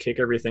you just kick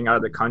everything out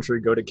of the country,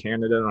 go to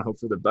Canada, and hope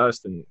for the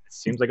best. And it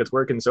seems like it's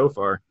working so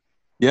far.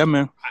 Yeah,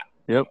 man.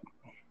 Yep.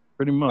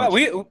 Pretty much. Well,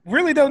 we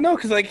really don't know,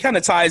 because it kind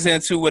of ties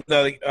into what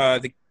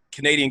the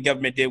Canadian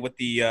government did with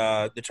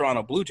the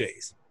Toronto Blue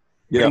Jays.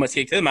 Pretty much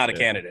kicked them out of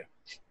Canada.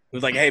 It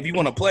was like, hey, if you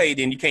want to play,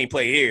 then you can't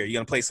play here. You're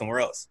gonna play somewhere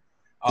else.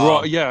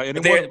 And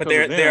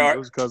it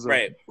was because of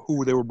right.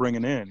 who they were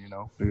bringing in.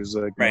 It was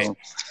like,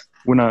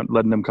 we're not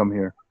letting them come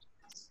here.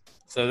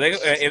 So they,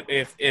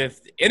 if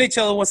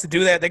NHL wants to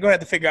do that, they're gonna have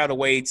to figure out a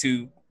way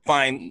to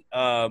find.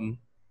 And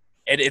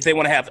if they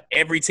want to have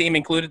every team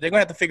included, they're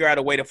gonna have to figure out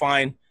a way to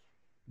find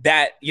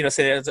that,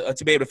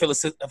 to be able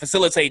to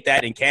facilitate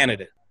that in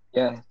Canada.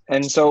 Yeah.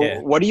 And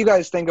so what do you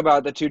guys think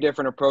about the two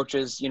different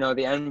approaches? The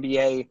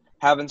NBA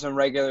having some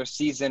regular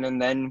season and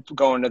then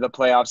going to the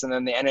playoffs, and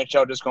then the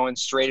NHL just going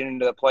straight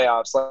into the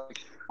playoffs. Like,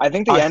 I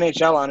think the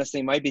NHL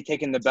honestly might be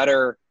taking the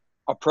better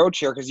approach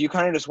here, because you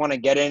kind of just want to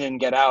get in and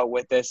get out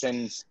with this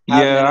and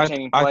have an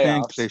entertaining playoffs.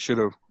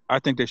 I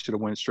think they should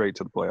have went straight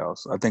to the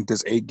playoffs. I think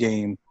this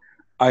 8-game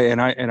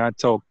I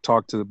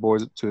talk to the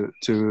boys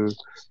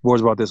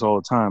about this all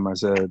the time. I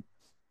said,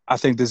 I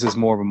think this is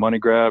more of a money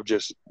grab,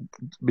 just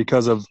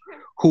because of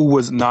who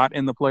was not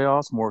in the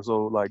playoffs, more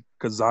so like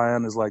because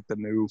Zion is like the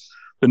new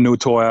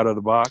toy out of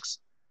the box,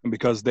 and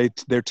because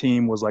their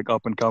team was like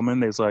up and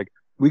coming, it's like,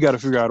 we got to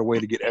figure out a way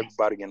to get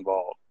everybody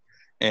involved,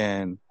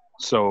 and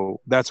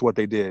so that's what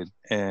they did.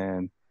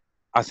 And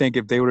I think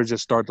if they would have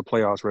just started the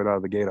playoffs right out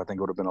of the gate, I think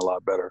it would have been a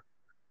lot better.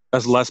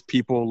 That's less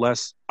people,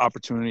 less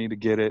opportunity to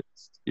get it,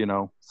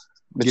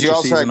 But you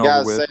also had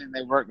guys saying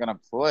they weren't going to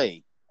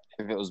play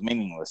if it was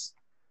meaningless.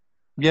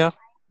 Yeah,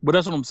 but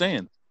that's what I'm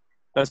saying.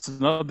 That's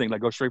another thing.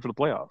 Like, go straight for the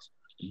playoffs.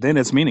 Then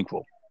it's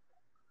meaningful.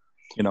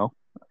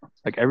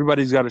 Like,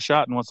 everybody's got a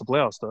shot once the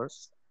playoffs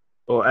starts.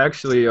 Well,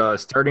 actually,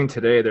 starting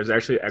today, there's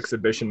actually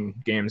exhibition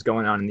games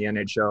going on in the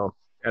NHL,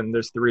 and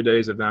there's 3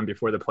 days of them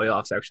before the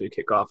playoffs actually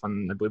kick off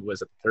on, I believe it was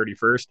the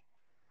 31st.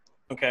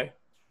 Okay.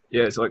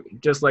 Yeah, so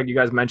just like you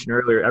guys mentioned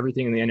earlier,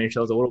 everything in the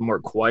NHL is a little more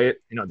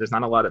quiet. There's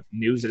not a lot of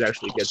news that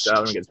actually gets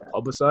out and gets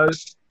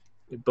publicized.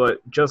 But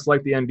just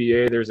like the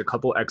NBA, there's a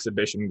couple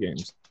exhibition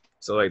games.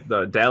 So, like,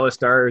 the Dallas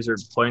Stars are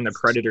playing the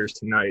Predators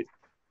tonight.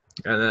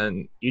 And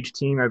then each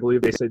team, I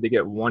believe they said they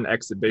get one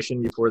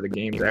exhibition before the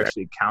games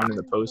actually count in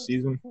the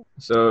postseason.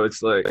 So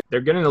it's like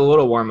they're getting a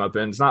little warm-up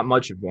in. It's not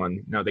much of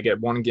one. They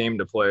get one game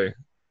to play.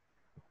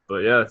 But,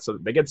 yeah, so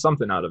they get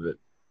something out of it.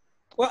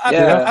 Well,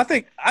 I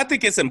think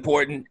it's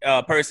important,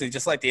 personally,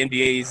 just like the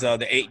NBA's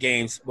the 8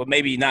 games. Well,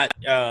 maybe not.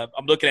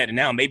 I'm looking at it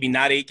now. Maybe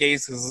not 8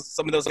 games, because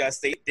some of those guys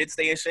did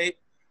stay in shape,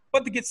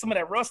 but to get some of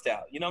that rust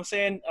out. You know what I'm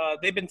saying?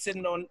 They've been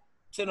sitting on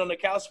the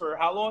couch for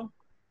how long?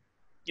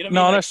 You know what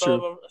I mean? No, that's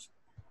true.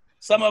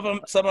 Some of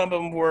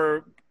them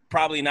were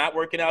probably not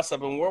working out.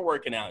 Some of them were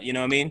working out. You know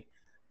what I mean?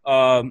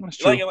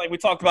 Like we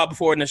talked about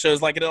before in the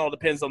shows, like, it all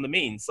depends on the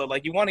means. So,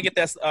 like, you want to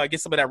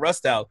get some of that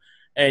rust out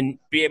and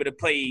be able to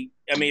play.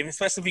 I mean,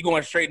 especially if you're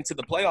going straight into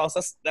the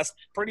playoffs, that's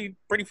pretty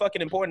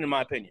fucking important in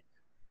my opinion.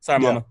 Sorry,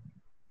 Mama.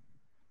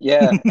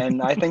 Yeah,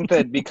 and I think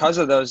that because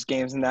of those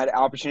games and that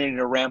opportunity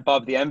to ramp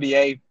up, the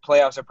NBA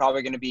playoffs are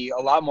probably going to be a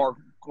lot more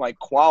like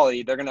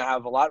quality. They're going to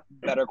have a lot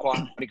better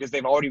quality because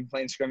they've already been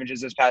playing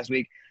scrimmages this past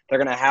week. They're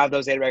going to have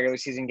those 8 regular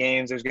season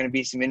games. There's going to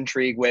be some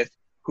intrigue with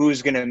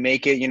who's going to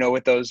make it,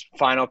 with those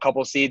final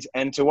couple seeds.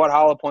 And to what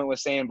Hollow Point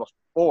was saying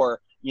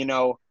before,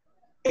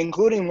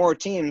 including more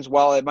teams,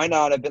 while it might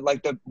not have been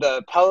like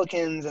the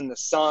Pelicans and the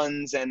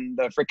Suns and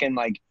the freaking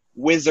like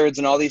Wizards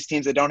and all these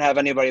teams that don't have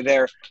anybody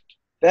there,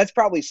 that's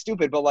probably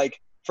stupid. But like,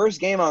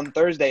 first game on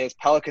Thursday is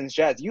Pelicans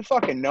Jets. You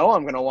fucking know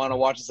I'm gonna want to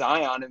watch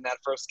Zion in that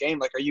first game.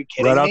 Like, are you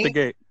kidding me? Right out the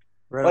gate.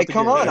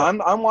 Come on,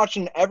 yeah. I'm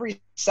watching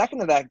every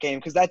second of that game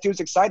because that dude's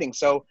exciting.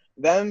 So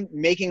them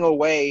making a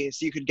way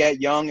so you could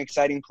get young,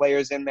 exciting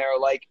players in there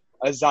like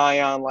a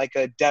Zion, like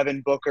a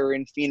Devin Booker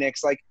in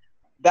Phoenix, like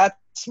that's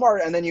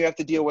smart. And then you have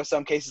to deal with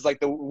some cases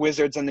like the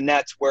Wizards and the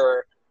Nets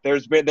where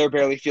they're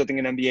barely fielding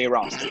an NBA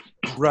roster.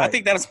 Right. I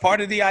think that was part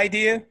of the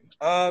idea.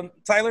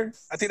 Tyler,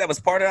 I think that was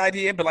part of the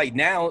idea, but like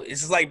now it's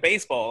just like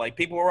baseball. Like,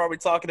 people were already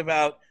talking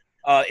about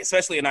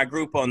especially in our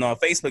group on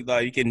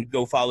Facebook. You can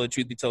go follow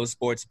Truth Be Told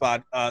Sports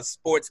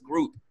Sports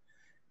Group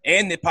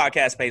and the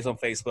podcast page on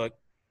Facebook.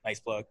 Nice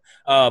plug.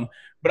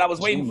 But I was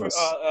waiting for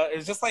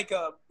it's just like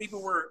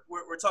people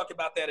were talking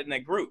about that in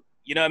that group.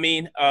 You know what I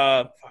mean?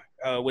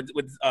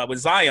 With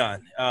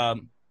Zion.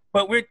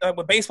 But with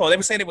baseball, they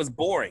were saying it was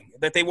boring,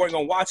 that they weren't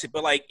going to watch it.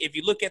 But, like, if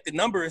you look at the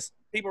numbers,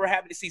 people were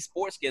happy to see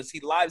sports again, see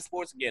live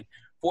sports again.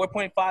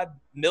 4.5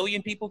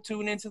 million people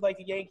tune into, like,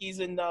 the Yankees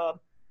and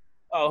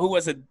who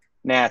was it?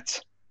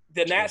 Nats.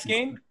 The Nats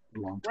game?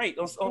 Right,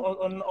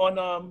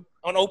 on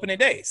opening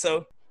day.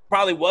 So,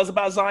 probably was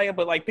about Zion,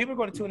 but, like, people are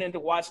going to tune in to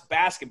watch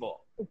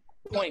basketball,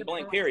 point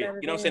blank, period.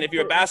 You know what I'm saying? If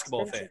you're a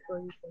basketball fan.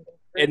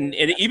 And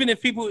even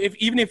if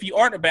you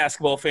aren't a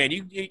basketball fan,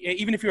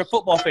 even if you're a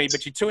football fan,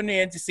 but you're tuning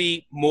in to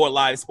see more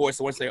live sports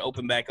once they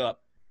open back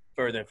up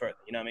further and further.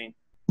 You know what I mean?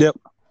 Yep,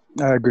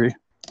 I agree.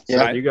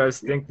 Yeah. Do you guys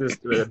think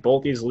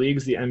both these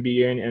leagues, the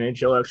NBA and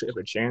NHL, actually have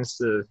a chance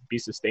to be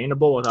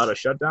sustainable without a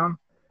shutdown?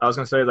 I was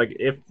gonna say, like,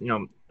 if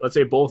let's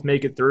say both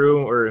make it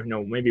through, or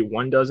maybe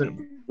one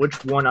doesn't.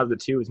 Which one out of the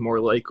two is more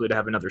likely to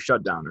have another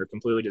shutdown or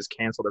completely just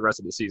cancel the rest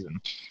of the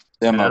season?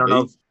 I don't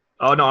know.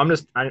 Oh no, I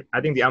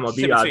think the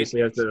MLB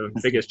obviously has the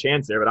biggest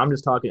chance there, but I'm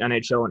just talking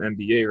NHL and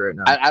NBA right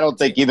now. I don't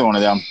think either one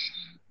of them.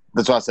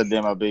 That's why I said the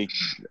MLB.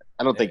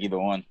 I don't think either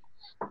one.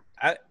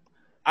 I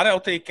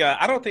don't think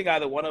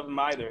either one of them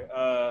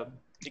either,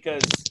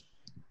 because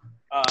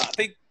I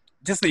think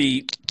just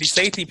the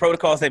safety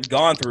protocols they've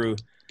gone through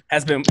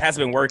has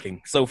been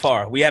working so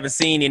far. We haven't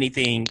seen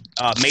anything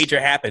major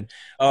happen.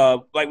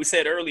 Like we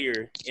said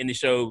earlier in the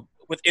show,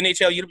 with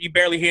NHL, you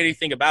barely hear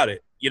anything about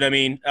it. You know what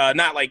I mean?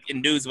 Not like in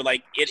news, but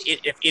like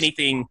if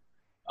anything,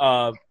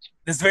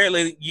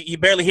 you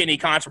barely hear any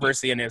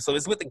controversy in there. So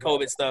it's with the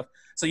COVID stuff.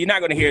 So you're not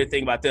going to hear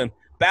anything about them.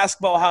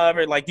 Basketball,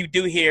 however, like you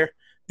do hear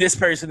this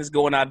person is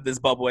going out of this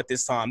bubble at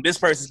this time. This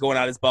person's going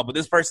out of this bubble.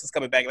 This person's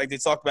coming back. Like they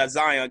talked about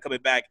Zion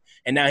coming back,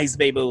 and now he's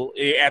able,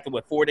 after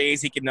 4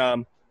 days, he can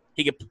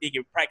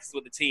practice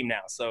with the team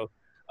now. So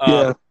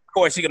of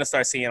course you're gonna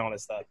start seeing all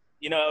this stuff.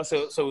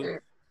 So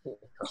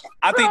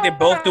I think they're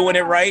both doing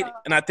it right,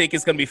 and I think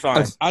it's gonna be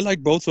fine. I like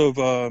both of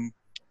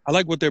I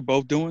like what they're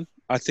both doing.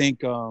 I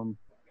think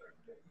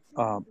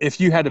if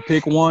you had to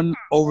pick one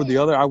over the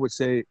other, I would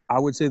say the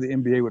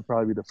NBA would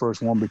probably be the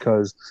first one,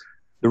 because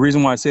the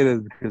reason why I say that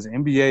is because the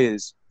NBA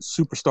is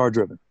superstar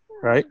driven,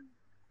 right?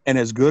 And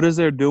as good as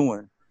they're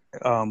doing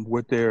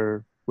with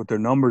their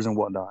numbers and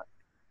whatnot,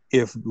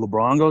 if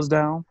LeBron goes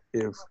down,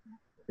 if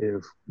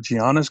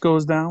Giannis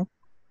goes down,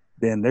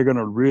 then they're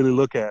gonna really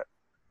look at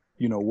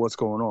what's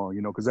going on,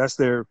 because that's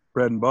their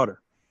bread and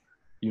butter.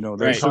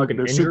 They're talking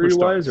injury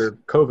wise or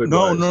COVID.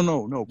 No,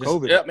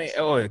 COVID. Yeah, I mean,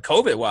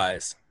 COVID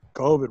wise.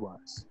 COVID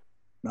wise,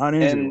 not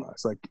injury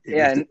wise. Like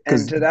and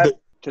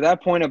to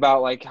that point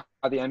about like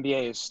how the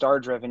NBA is star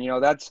driven,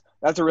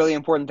 that's a really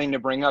important thing to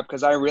bring up,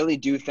 because I really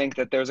do think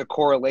that there's a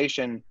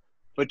correlation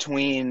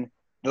between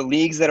the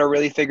leagues that are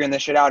really figuring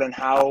this shit out and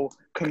how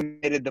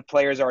committed the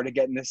players are to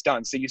getting this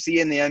done. So you see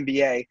in the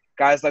NBA,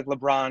 guys like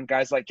LeBron,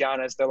 guys like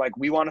Giannis, they're like,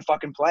 we want to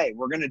fucking play.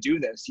 We're going to do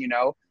this,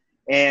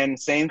 And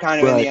same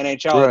kind of in the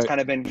NHL, it's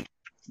kind of been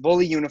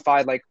fully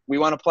unified. Like, we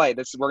want to play.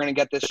 We're going to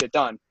get this shit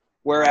done.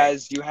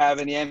 Whereas you have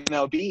in the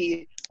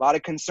MLB, a lot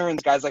of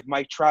concerns, guys like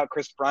Mike Trout,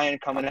 Chris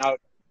Bryant coming out,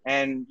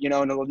 and,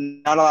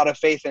 not a lot of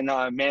faith in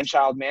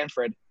man-child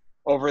Manfred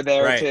over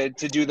there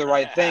to do the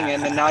right thing.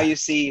 And then now you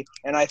see,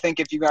 and I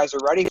think if you guys are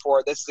ready for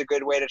it, this is a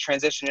good way to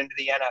transition into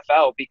the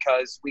NFL,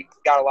 because we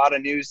got a lot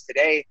of news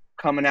today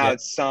coming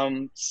out.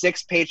 Some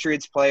 6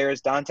 Patriots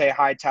players, Dante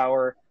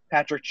Hightower,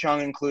 Patrick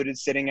Chung included,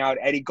 sitting out.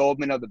 Eddie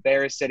Goldman of the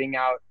Bears sitting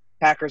out.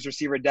 Packers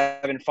receiver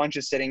Devin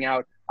Funchess sitting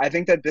out. I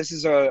think that this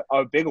is a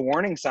big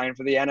warning sign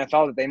for the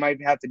NFL that they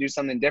might have to do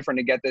something different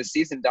to get this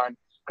season done,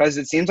 because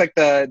it seems like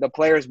the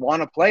players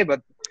want to play,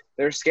 but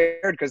they're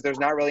scared because there's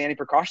not really any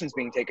precautions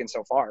being taken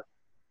so far.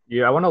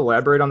 Yeah, I want to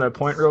elaborate on that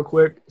point real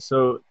quick.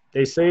 So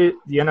they say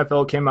the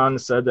NFL came out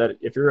and said that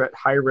if you're at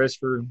high risk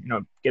for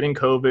getting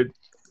COVID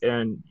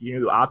and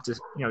you opt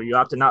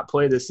to not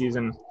play this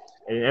season,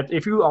 and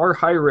if you are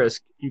high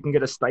risk, you can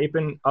get a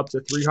stipend up to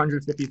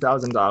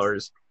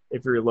 $350,000.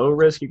 If you're low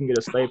risk, you can get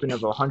a stipend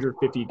of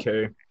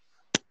 $150K.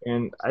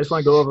 And I just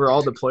want to go over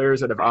all the players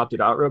that have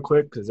opted out real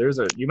quick, because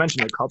you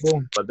mentioned a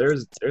couple, but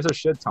there's a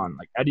shit ton,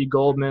 like Eddie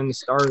Goldman,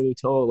 Star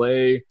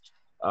Lotulelei,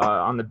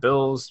 on the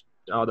Bills,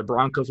 the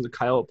Broncos with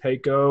Kyle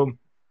Peko.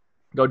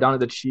 Go down to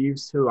the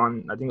Chiefs, who I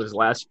think it was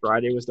last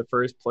Friday was the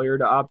first player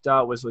to opt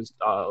out. Was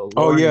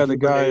the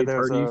guy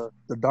that's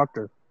the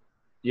doctor.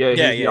 Yeah,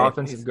 he's the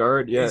offensive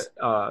guard. Yeah,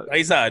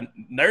 he's a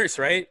nurse,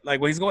 right?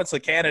 Like, he's going to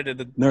Canada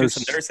to do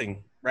some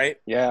nursing, right?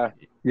 Yeah.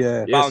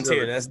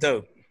 Volunteer. That's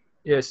dope.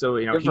 Yeah, so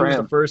he was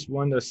the first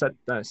one to set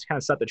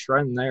the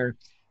trend there,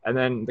 and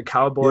then the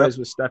Cowboys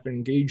with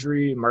Stephen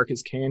Guidry,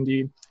 Marcus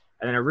Candy, and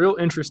then a real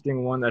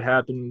interesting one that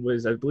happened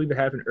was, I believe it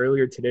happened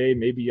earlier today,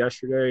 maybe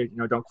yesterday.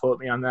 Don't quote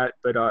me on that,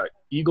 but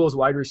Eagles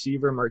wide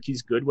receiver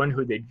Marquise Goodwin,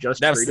 who they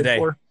just traded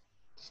for.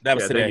 That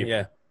was today.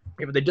 Yeah.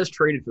 Yeah, but they just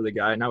traded for the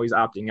guy. Now he's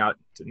opting out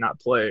to not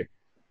play.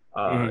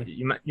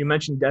 You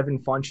mentioned Devin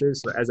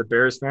Funchess. As a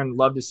Bears fan,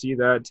 love to see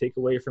that take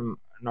away from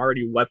an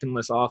already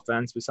weaponless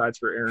offense besides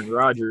for Aaron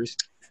Rodgers.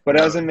 But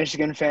as a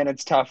Michigan fan,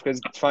 it's tough because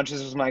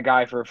Funchess was my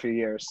guy for a few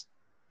years.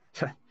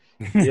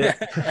 Yeah.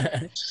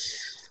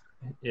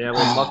 Yeah,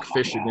 well, Muck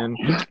Fish again.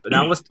 But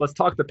now let's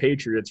talk the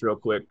Patriots real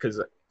quick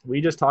because we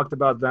just talked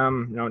about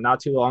them, not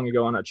too long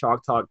ago on a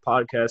Chalk Talk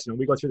podcast.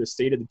 We go through the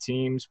state of the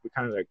teams. We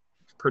kind of like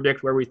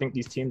predict where we think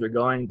these teams are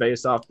going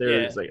based off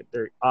their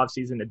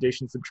offseason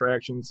additions,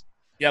 subtractions.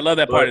 Yeah, I love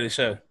that part of the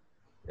show.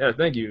 Yeah,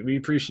 thank you. We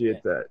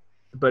appreciate that.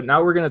 But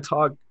now we're going to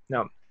talk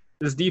now.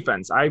 This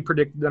defense, I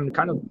predicted them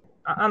kind of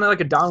on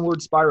like a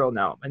downward spiral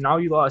now, and now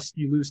you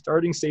lose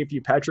starting safety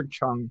Patrick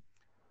Chung,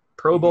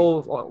 Pro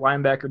Bowl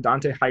linebacker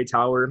Dante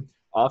Hightower,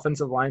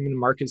 offensive lineman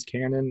Marcus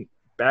Cannon,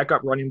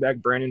 backup running back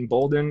Brandon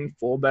Bolden,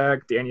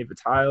 fullback Danny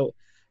Vitale,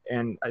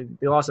 and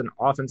they lost an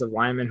offensive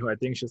lineman who I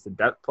think is just a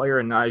depth player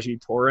in Najee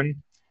Torin.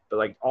 But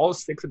like all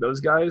 6 of those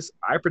guys,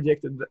 I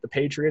predicted that the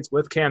Patriots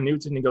with Cam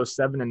Newton to go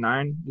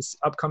 7-9 this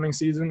upcoming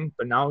season.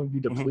 But now you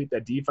deplete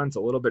that defense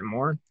a little bit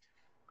more.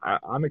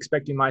 I'm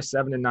expecting my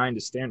 7-9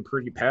 to stand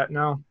pretty pat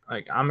now.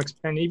 Like I'm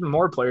expecting even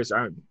more players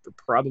are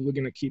probably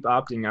going to keep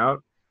opting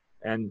out.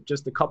 And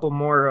just a couple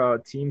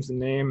more teams to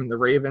name: the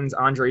Ravens,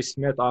 Andre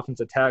Smith,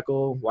 offensive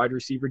tackle; wide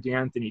receiver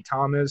DeAnthony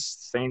Thomas;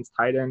 Saints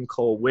tight end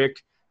Cole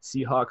Wick;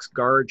 Seahawks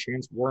guard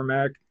Chance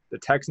Warmack; the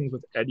Texans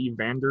with Eddie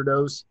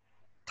Vanderdoes;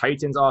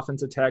 Titans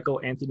offensive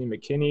tackle Anthony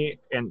McKinney;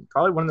 and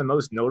probably one of the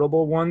most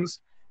notable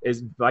ones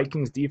is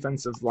Vikings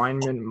defensive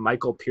lineman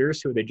Michael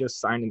Pierce, who they just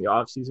signed in the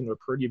offseason, a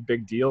pretty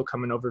big deal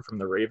coming over from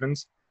the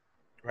Ravens.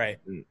 Right.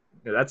 And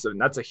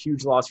that's a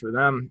huge loss for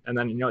them. And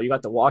then, you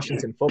got the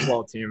Washington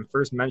football team,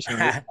 first mentioned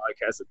in this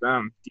podcast of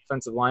them,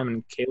 defensive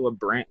lineman Caleb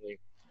Brantley.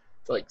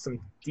 It's like some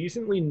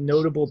decently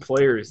notable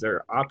players that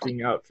are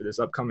opting out for this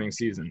upcoming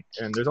season.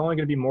 And there's only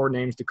going to be more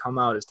names to come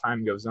out as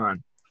time goes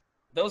on.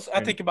 Those,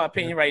 I think, in my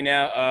opinion, right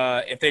now,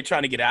 if they're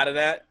trying to get out of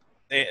that,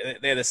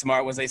 they're the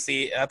smart ones. I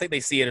think they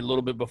see it a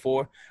little bit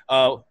before.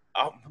 My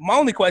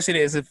only question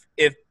is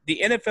if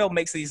the NFL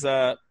makes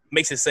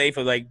it safe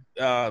or like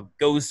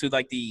goes to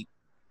like the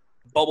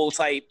bubble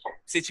type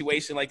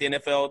situation like the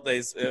NFL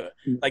does,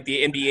 like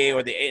the NBA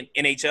or the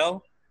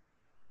NHL,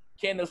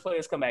 can those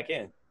players come back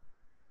in?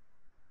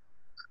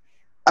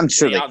 I'm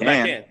sure they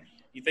can.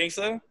 You think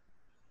so?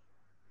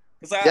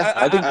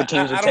 I think the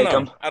teams would take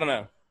them. I don't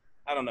know.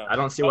 I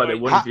don't see why they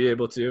wouldn't be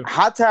able to.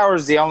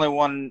 Hightower's the only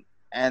one,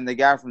 and the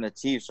guy from the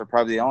Chiefs are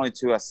probably the only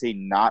 2 I see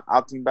not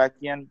opting back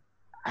in.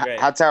 Right.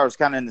 Hightower's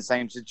kind of in the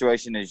same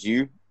situation as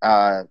you,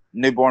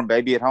 newborn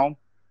baby at home.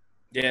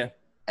 Yeah.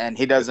 And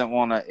he doesn't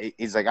want to –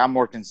 he's like, I'm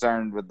more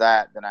concerned with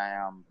that than I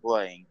am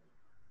playing.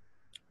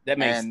 That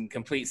makes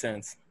complete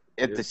sense.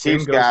 If the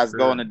Chiefs guy's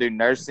going to do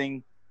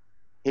nursing,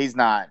 he's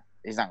not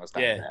going to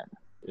stop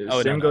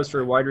that. Same goes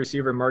for wide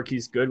receiver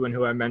Marquise Goodwin,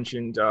 who I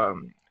mentioned.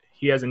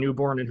 He has a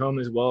newborn at home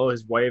as well.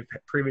 His wife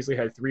previously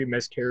had 3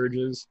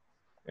 miscarriages.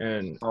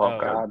 And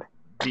God.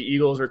 The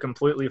Eagles are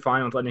completely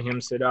fine with letting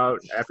him sit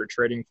out after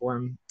trading for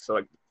him. So,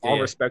 like, all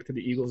respect to the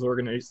Eagles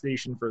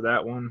organization for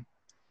that one.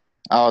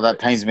 Oh, that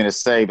pains me to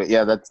say, but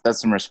yeah,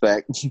 that's some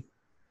respect.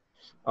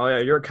 Oh yeah,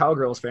 you're a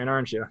Cowgirls fan,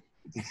 aren't you?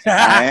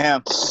 I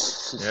am.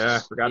 Yeah,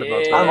 forgot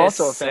about that. I'm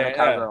also a fan of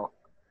Cowgirl.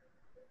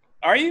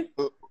 Are you?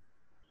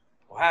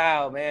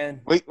 Wow,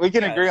 man. We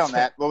can agree on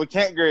that. Well, we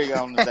can't agree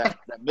on that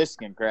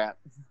Michigan crap.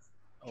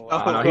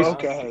 Wow. No,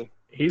 Okay.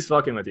 He's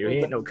fucking with you. He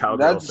ain't no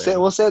Cowgirl fan.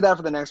 We'll save that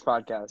for the next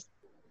podcast.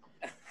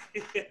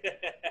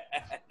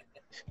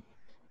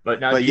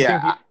 But now, do you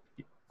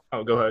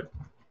think go ahead.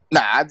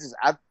 Nah, I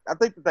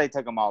think that they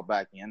took them all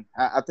back in.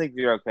 I think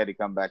you're okay to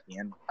come back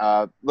in.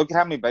 Look at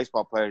how many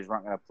baseball players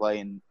weren't going to play,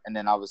 and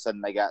then all of a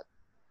sudden they got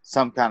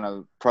some kind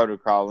of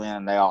protocol in,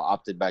 and they all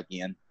opted back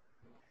in.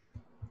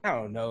 I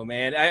don't know,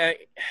 man. I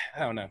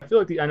don't know. I feel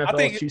like the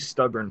NFL is too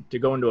stubborn to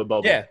go into a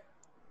bubble. Yeah.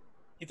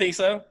 You think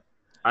so?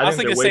 I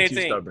think they're way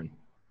too stubborn.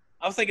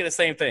 I was thinking the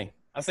same thing.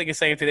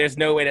 There's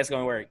no way that's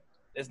going to work.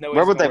 There's no way.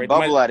 Where would they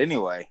bubble at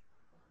anyway?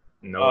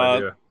 No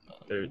idea.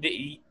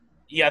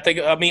 Yeah,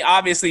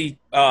 obviously,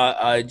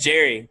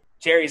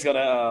 Jerry's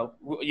gonna,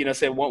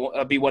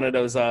 be one of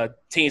those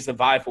teams to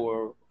vie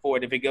for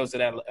it if it goes to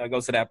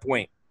that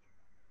point.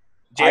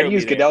 I'd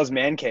use Goodell's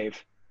man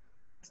cave.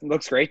 It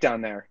looks great down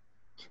there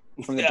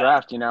from the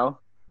draft,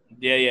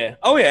 Yeah.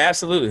 Oh yeah,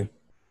 absolutely.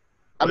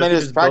 I mean,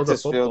 his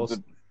practice field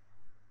would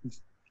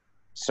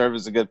serve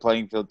as a good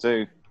playing field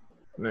too.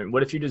 I mean,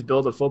 what if you just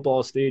build a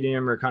football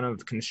stadium or kind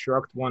of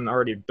construct one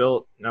already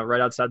built,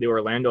 right outside the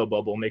Orlando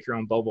bubble, make your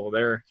own bubble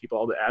there, keep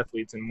all the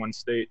athletes in one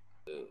state?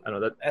 I don't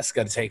know that's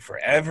going to take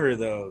forever,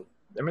 though.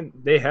 I mean,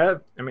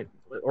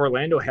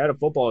 Orlando had a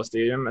football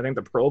stadium. I think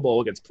the Pro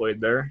Bowl gets played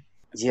there.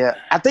 Yeah,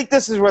 I think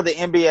this is where the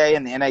NBA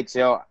and the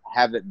NHL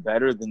have it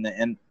better than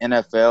the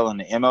NFL and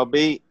the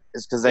MLB,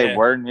 is because they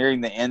were nearing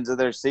the ends of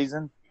their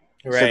season.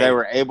 Right. So they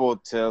were able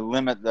to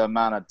limit the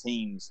amount of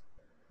teams.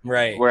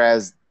 Right.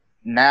 Whereas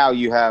now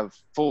you have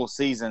full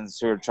seasons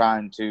who are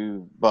trying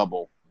to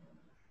bubble.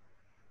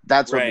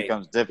 That's what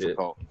becomes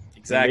difficult.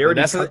 Exactly. They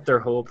already That's cut their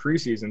whole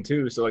preseason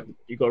too. So like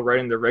you go right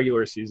into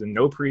regular season,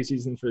 no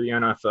preseason for the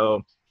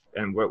NFL,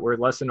 and we're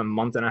less than a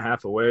month and a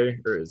half away,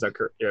 or is that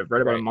correct? Yeah,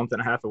 right about a month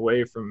and a half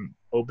away from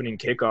opening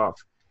kickoff,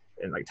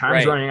 and like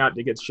time's running out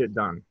to get shit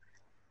done.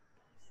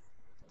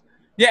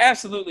 Yeah,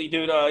 absolutely,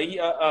 dude.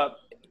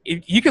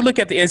 You can look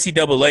at the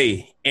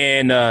NCAA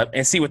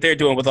and see what they're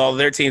doing with all of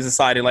their teams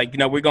deciding, like,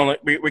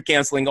 we're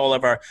canceling all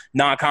of our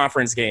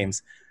non-conference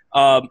games.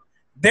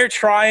 They're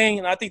trying,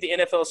 and I think the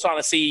NFL is trying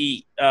to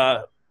see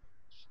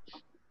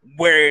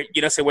where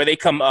they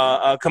come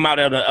out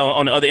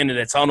on the other end of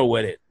the tunnel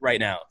with it right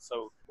now.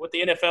 So with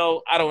the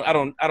NFL, I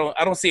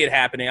don't see it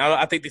happening.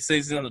 I think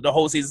the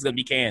whole season is going to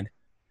be canned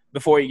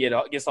before it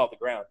gets off the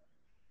ground.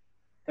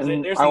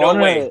 There's no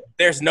way.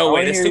 There's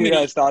too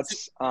many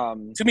thoughts.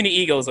 Too many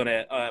egos on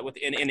that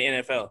in the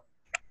NFL.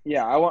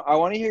 Yeah, I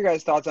want to hear your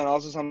guys' thoughts on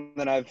also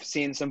something I've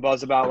seen some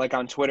buzz about, like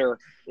on Twitter,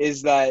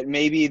 is that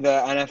maybe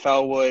the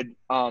NFL would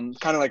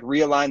kind of like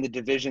realign the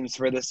divisions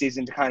for the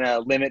season to kind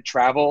of limit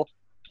travel.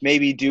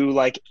 Maybe do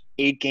like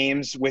 8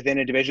 games within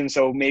a division.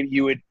 So maybe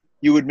you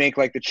would make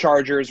like the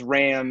Chargers,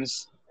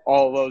 Rams,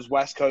 all those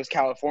West Coast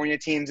California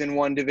teams in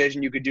one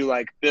division. You could do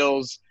like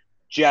Bills,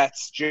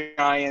 Jets,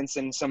 Giants,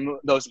 and some of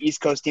those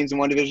East Coast teams in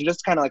one division,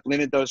 just kind of like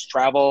limit those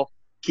travel,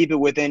 keep it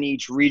within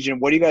each region.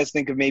 What do you guys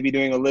think of maybe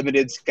doing a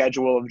limited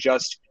schedule of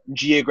just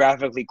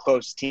geographically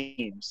close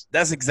teams?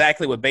 That's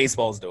exactly what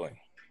baseball's doing.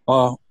 You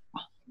know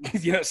what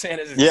I'm saying?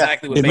 That's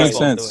exactly what it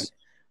baseball's makes sense. doing.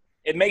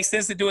 It makes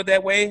sense to do it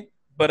that way,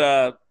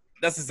 but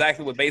that's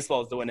exactly what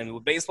baseball is doing. And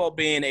with baseball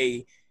being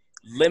a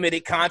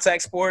limited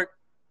contact sport,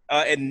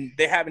 and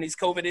they're having these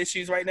COVID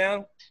issues right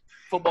now,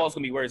 football's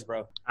going to be worse,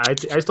 bro. I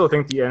still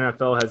think the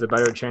NFL has a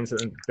better chance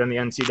than the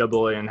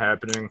NCAA in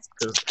happening.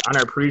 Because on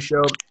our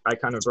pre-show, I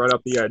kind of brought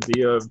up the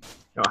idea of,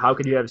 how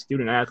could you have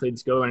student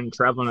athletes going and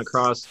traveling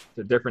across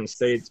to different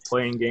states,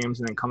 playing games,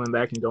 and then coming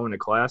back and going to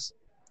class?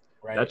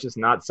 Right. That's just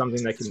not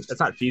something that's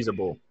not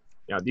feasible.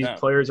 These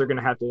players are going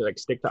to have to like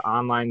stick to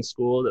online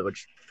school,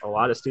 which a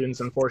lot of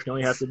students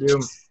unfortunately have to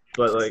do.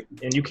 But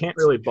and you can't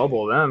really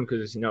bubble them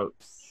because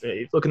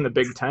look in the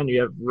Big Ten,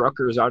 you have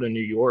Rutgers out of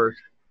New York.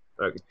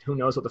 Who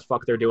knows what the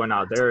fuck they're doing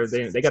out there?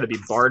 They got to be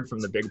barred from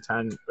the Big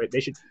Ten. They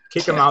should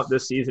kick them out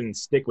this season and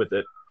stick with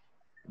it.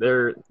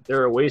 They're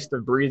a waste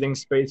of breathing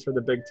space for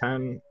the Big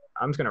Ten.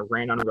 I'm just gonna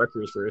rant on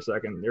Rutgers for a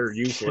second. They're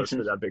useless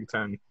for that Big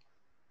Ten.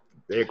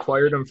 They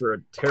acquired them for a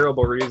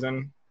terrible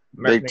reason.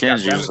 Big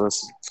Ten's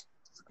useless.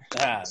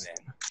 Man.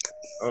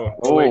 Oh,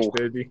 OH,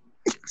 baby.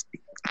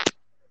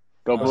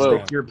 Go blue.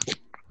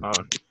 Oh,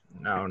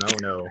 no.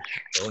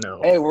 Oh,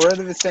 no. Hey, we're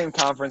in the same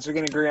conference. We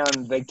can agree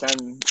on Big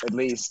Ten at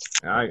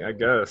least. I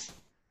guess.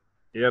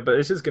 Yeah, but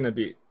it's just going to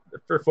be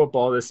 – for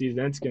football this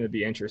season, it's going to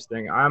be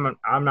interesting. I'm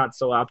not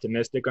so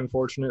optimistic,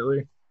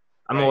 unfortunately.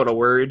 I'm a little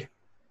worried.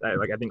 I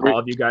think all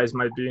of you guys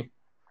might be.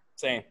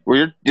 Same.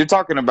 Well, you're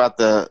talking about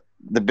the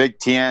Big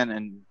Ten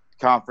and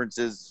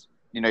conferences.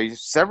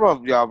 Several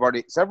of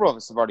us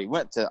have already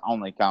went to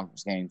only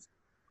conference games.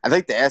 I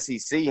think the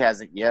SEC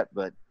hasn't yet,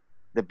 but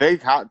the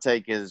big hot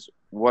take is,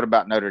 what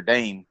about Notre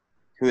Dame,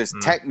 who is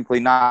technically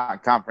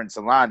not conference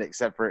aligned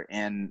except for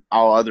in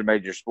all other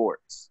major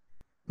sports?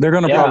 They're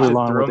going to probably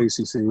align with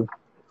ACC.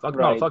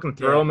 Fucking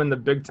throw them in the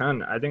Big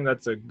Ten. I think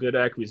that's a good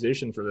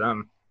acquisition for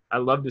them.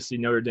 I'd love to see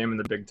Notre Dame in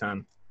the Big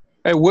Ten.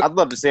 I'd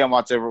love to see them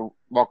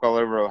walk all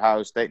over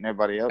Ohio State and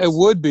everybody else. It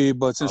would be,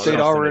 but since they'd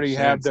already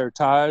have their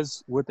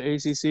ties with the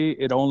ACC,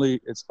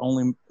 it's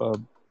only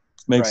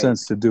makes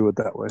sense to do it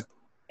that way.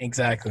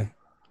 Exactly.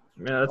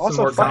 Yeah,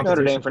 also, fuck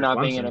Notre Dame for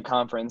not being in a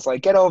conference.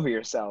 Like, get over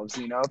yourselves,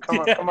 Come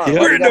on.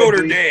 We're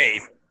Notre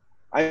Dame.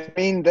 I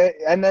mean, they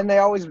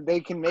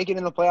can make it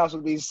in the playoffs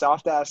with these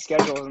soft ass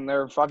schedules, and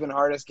their fucking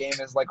hardest game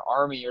is like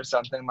Army or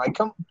something. Like,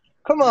 come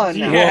on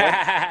now.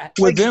 Yeah.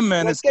 With them,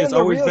 man, it's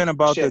always been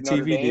about the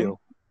TV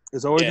deal.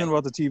 It's always been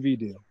about the TV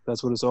deal.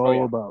 That's what it's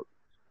all about.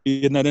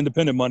 You getting that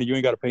independent money, you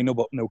ain't got to pay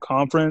no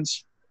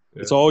conference.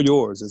 Yeah. It's all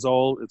yours. It's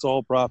all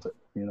profit.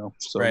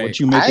 So what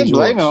you make, I ain't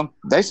blame them.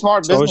 They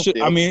smart business. So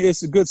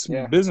it's a good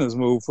business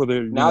move for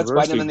their now university.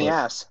 It's biting them in the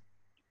ass.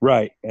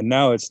 Right, and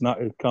now it's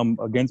not. It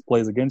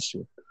plays against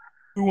you.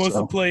 Who wants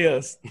to play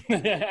us?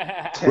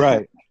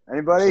 Right.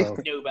 Anybody?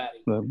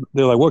 Nobody.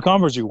 They're like, what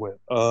conference you with?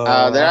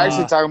 They're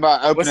actually talking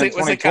about opening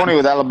 2020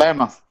 with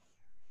Alabama.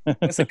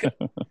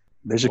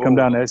 They should come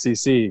down to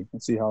SEC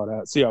and see how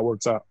it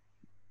works out.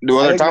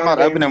 Well, they're talking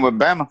about opening with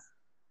Bama.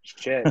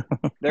 Shit.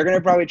 They're going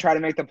to probably try to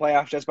make the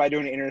playoffs just by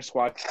doing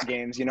inter-squad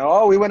games.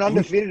 We went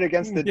undefeated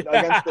against the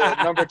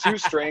number 2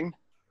 string.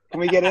 Can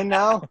we get in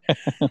now?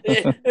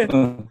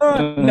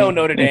 No,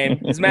 Notre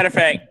Dame. As a matter of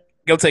fact,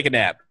 go take a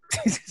nap.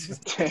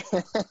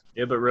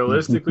 Yeah, but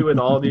realistically, with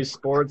all these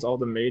sports, all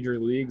the major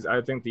leagues, I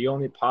think the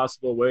only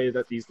possible way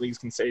that these leagues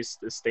can stay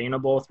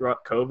sustainable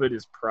throughout COVID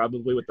is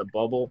probably with the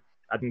bubble.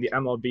 I think the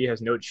MLB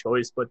has no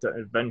choice but to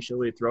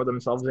eventually throw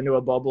themselves into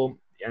a bubble.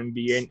 The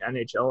NBA and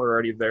NHL are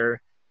already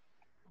there.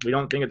 We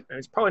don't think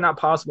it's probably not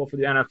possible for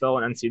the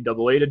NFL and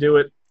NCAA to do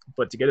it,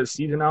 but to get a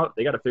season out,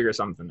 they got to figure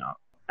something out.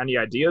 Any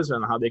ideas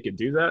on how they could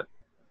do that?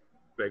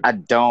 I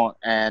don't,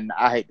 and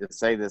I hate to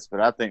say this, but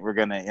I think we're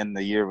going to end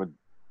the year with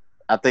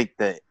 – I think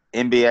the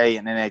NBA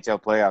and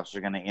NHL playoffs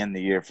are going to end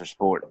the year for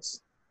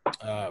sports.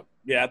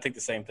 Yeah, I think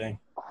the same thing.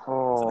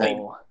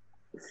 Oh.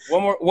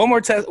 One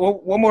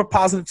more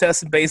positive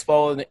test in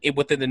baseball, and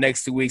within the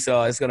next 2 weeks,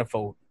 it's gonna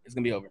fold. It's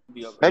gonna be over.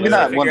 Maybe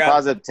not one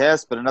positive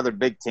test, but another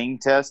big team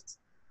test.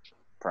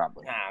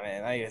 Probably. Nah,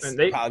 man. I guess And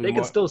they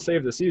could still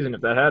save the season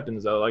if that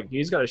happens, though. Like,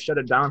 he's got to shut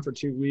it down for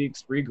 2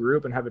 weeks,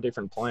 regroup, and have a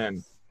different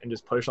plan, and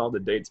just push all the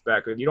dates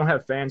back. You don't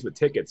have fans with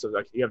tickets, so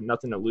like you have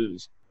nothing to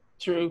lose.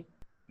 True.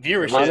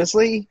 Viewership.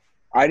 Honestly,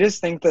 I just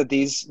think that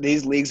these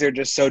leagues are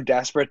just so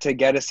desperate to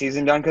get a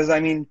season done because, I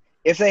mean,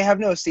 if they have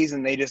no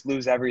season, they just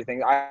lose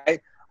everything.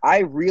 I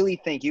really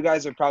think – you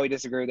guys would probably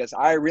disagree with this.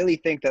 I really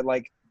think that,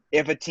 like,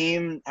 if a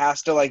team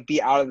has to, like,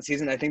 be out of the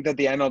season, I think that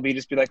the MLB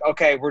just be like,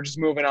 okay, we're just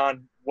moving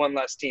on one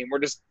less team. We're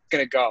just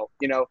going to go,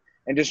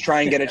 and just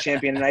try and get a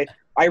champion. And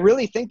I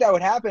really think that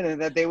would happen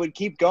and that they would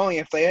keep going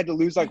if they had to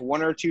lose, like,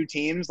 one or two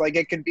teams. Like,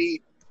 it could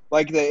be –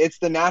 like it's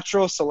the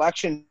natural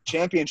selection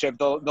championship.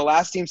 The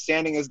last team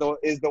standing is the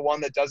one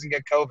that doesn't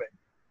get COVID.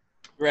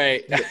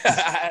 Right.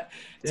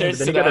 Turns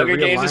to you the gotta Hunger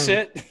Games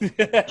and realign.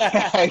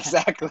 shit.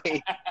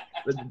 Exactly.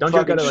 But don't you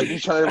Fucking gotta shoot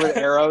each other with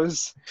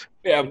arrows.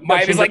 Yeah, gotta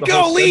Miami's change like, up the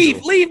go, whole leave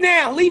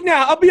schedule. leave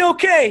now. I'll be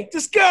okay.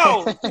 Just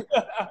go.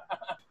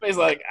 He's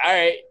like, all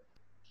right.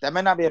 That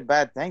may not be a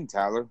bad thing,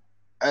 Tyler.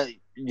 I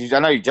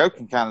know you're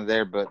joking kind of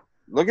there, but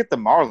look at the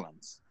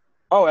Marlins.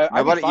 Oh, I'd be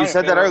Nobody- fine you if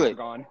said they that were earlier.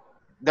 gone.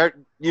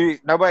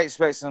 Nobody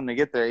expects them to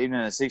get there even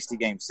in a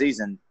 60-game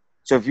season.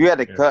 So if you had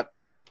to Yeah. cut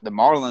the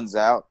Marlins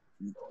out,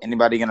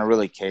 anybody going to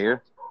really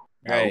care?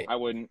 Right. I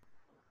wouldn't.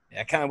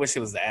 I kind of wish it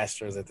was the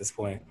Astros at this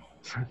point.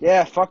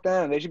 Yeah, fuck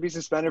them. They should be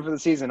suspended for the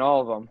season,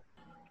 all of them.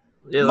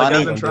 Yeah, like I've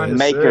Money been trying to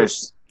say,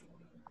 makers.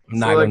 I'm So,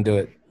 not going like, to do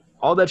it.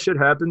 all that shit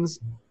happens,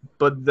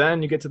 but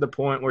then you get to the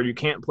point where you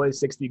can't play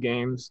 60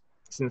 games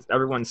since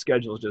everyone's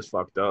schedule is just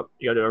fucked up.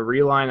 You got to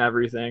realign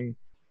everything,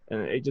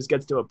 and it just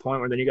gets to a point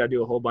where then you got to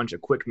do a whole bunch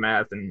of quick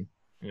math, and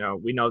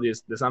we know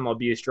this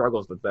MLB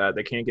struggles with that.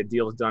 They can't get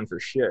deals done for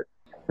shit.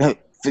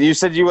 So you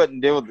said you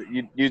wouldn't deal with it.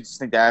 You just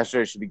think the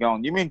Astros should be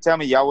gone. You mean tell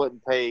me y'all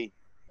wouldn't pay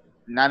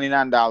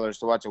 $99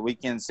 to watch a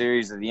weekend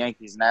series of the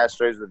Yankees and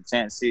Astros with a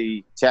chance to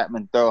see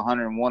Chapman throw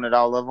 101 at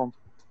all of them?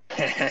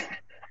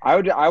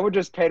 I would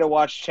just pay to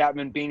watch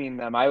Chapman beating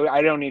them.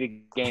 I don't need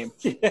a game.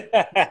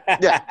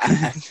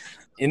 Yeah.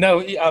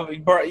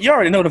 Bro, you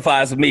already know the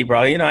vibes with me,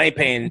 bro. I ain't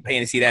paying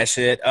to see that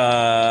shit.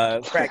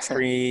 Crack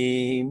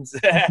screams.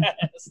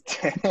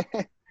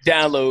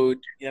 Download.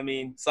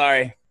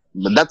 Sorry.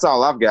 But that's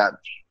all I've got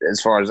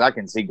as far as I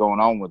can see going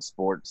on with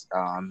sports.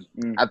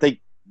 I think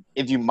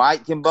if you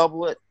can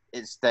bubble it,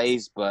 it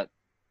stays, but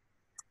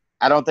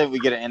I don't think we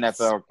get an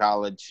NFL or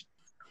college.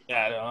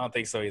 Yeah, I don't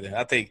think so either.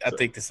 I think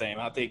the same.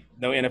 I think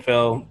no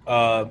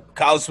NFL.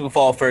 College will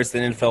fall first,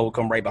 and NFL will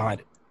come right behind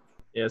it.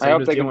 Yeah, so I you're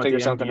hope just they can dealing with figure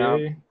the something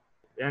NBA.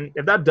 And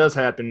if that does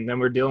happen, then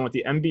we're dealing with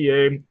the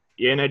NBA,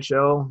 the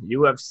NHL,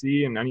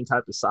 UFC, and any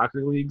type of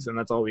soccer leagues, and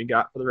that's all we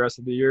got for the rest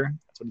of the year.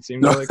 That's what it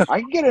seems like. I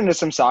can get into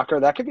some soccer.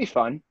 That could be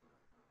fun.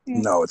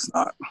 No, it's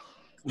not.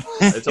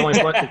 It's only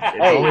fun.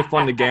 It's only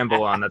fun to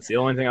gamble on. That's the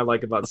only thing I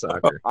like about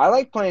soccer. I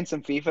like playing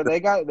some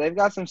FIFA. They've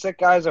got some sick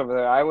guys over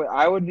there.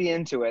 I would be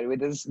into it.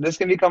 This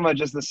can become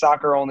just the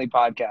soccer only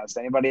podcast.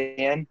 Anybody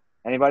in?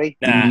 Anybody?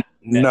 Nah.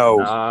 No.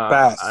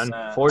 Pass.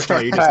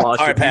 Unfortunately, you All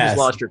right, just pass.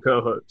 lost your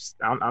co-host.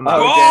 I'm out.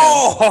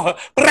 Oh,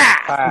 brah!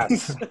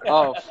 Pass.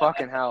 Oh,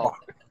 fucking hell.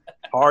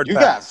 Hard You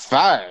pass. got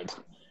fired.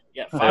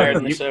 Got fired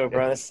on the You- show,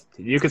 bro.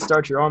 You could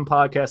start your own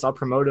podcast. I'll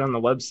promote it on the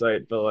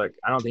website, but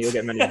I don't think you'll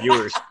get many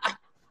viewers.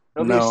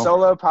 It'll be a No.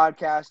 solo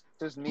podcast,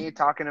 just me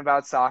talking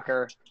about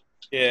soccer.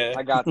 Yeah.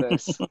 I got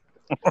this.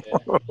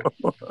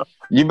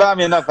 You buy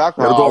me enough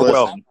alcohol. It'll go I'll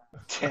well.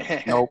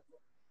 listen. Nope.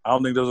 I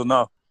don't think there's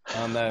enough. I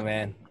don't know,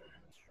 man.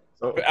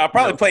 So, I'll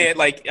probably play it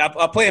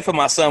I'll play it for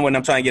my son when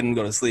I'm trying to get him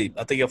to go to sleep.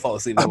 I think he'll fall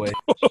asleep that way.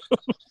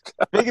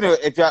 Speaking of,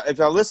 if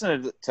y'all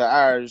listen to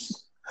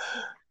ours,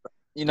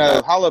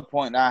 Hollow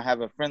Point and I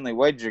have a friendly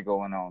wager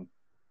going on.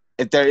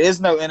 If there is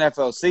no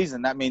NFL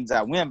season, that means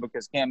I win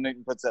because Cam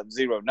Newton puts up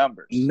 0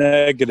 numbers.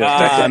 Negative. Ah,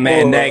 That's a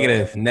man,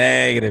 push.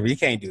 negative. You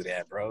can't do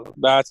that, bro.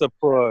 That's a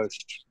push.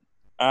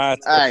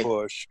 That's Hey. a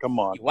push. Come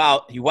on. You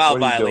wild What are you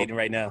violating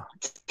right now.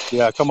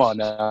 Yeah, come on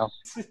now.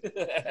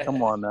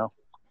 Come on now.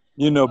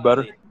 You know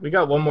better. we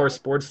got one more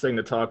sports thing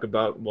to talk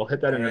about. We'll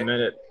hit that in a Alright.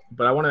 minute,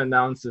 but I want to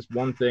announce this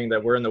one thing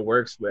that we're in the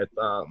works with.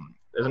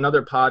 There's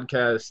another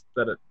podcast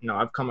that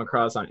I've come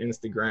across on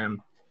Instagram.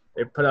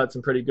 They put out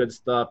some pretty good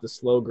stuff, the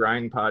Slow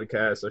Grind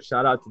podcast. So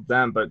shout out to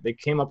them. But they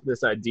came up with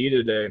this idea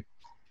today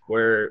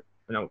where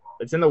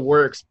it's in the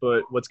works.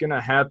 But what's going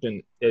to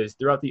happen is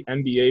throughout the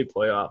NBA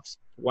playoffs,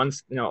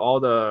 once all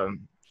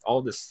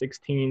the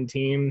 16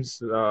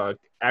 teams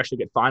actually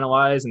get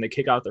finalized and they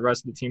kick out the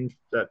rest of the teams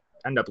that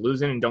end up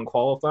losing and don't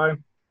qualify.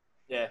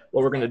 Yeah.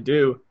 What we're going to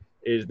do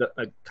is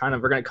we're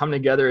going to come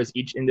together as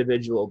each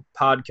individual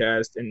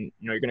podcast, and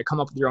you're going to come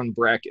up with your own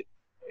bracket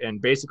and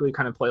basically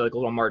kind of play like a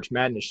little March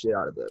Madness shit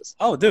out of this.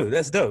 Oh, dude,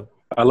 that's dope.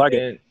 I like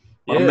it.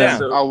 And, I'm yeah, down.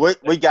 so, Oh,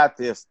 we got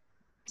this.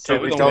 So we're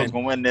Tippy gonna Toes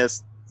win. gonna win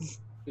this.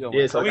 We're gonna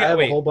Yeah, win. so Oh, like, I have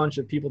a whole bunch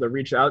of people to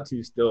reach out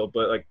to still,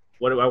 but like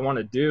what I want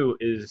to do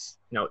is,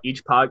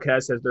 each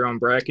podcast has their own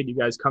bracket. You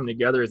guys come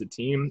together as a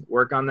team,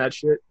 work on that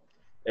shit,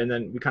 and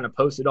then we kind of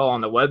post it all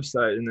on the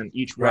website. And then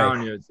each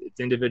round, it's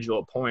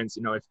individual points.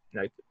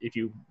 If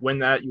you win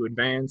that, you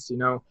advance. And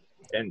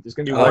there's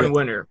gonna be one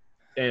winner.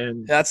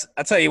 And I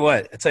tell you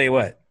what.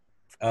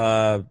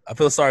 I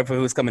feel sorry for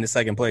who's coming in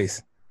second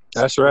place.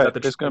 That's right.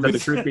 It's going to be the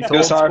Truth Be Told.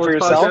 Feel sorry for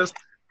Sports yourself? Podcast.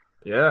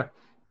 Yeah.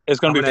 It's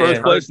going to be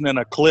first place and then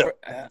a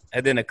clip.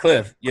 And then a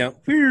cliff. Man,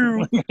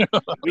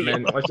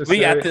 let's just We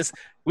say got this.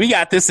 We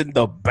got this in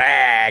the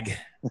bag.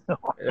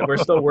 we're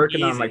still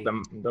working on Easy. like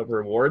the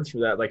rewards for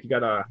that. Like you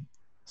gotta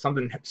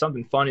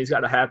something funny's got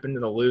to happen to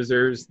the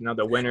losers.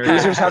 The winners.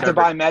 Losers have to whatever.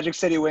 buy Magic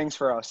City wings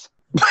for us.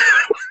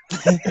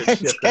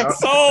 Shipped out.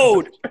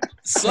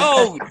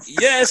 Sold.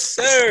 Yes,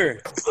 sir.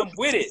 I'm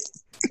with it.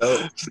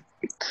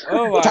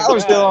 Oh my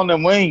Tyler's God. still on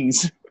them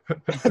wings.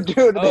 Dude,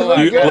 they Oh, look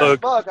you- good as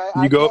look, fuck.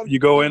 I You go can't you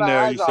go keep in my there.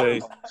 eyes off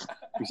them.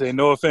 You say,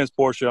 no offense,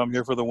 Portia. I'm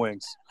here for the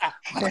wings.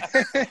 Look,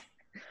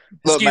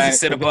 Excuse man, me,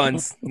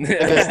 Cinnabons. if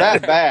it's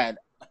that bad,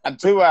 I'm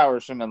 2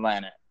 hours from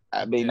Atlanta.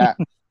 I mean,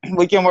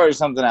 we can work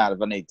something out if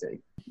I need to.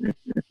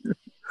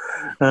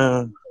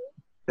 Yeah,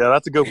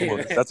 that's a good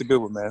one. That's a good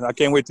one, man. I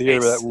can't wait to hear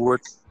that. We'll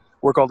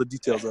work all the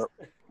details up.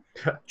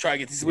 Try to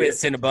get these with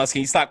Cinnabons.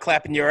 Can you stop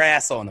clapping your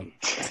ass on them?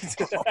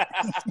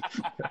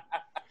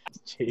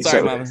 Jeez. Sorry,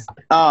 So-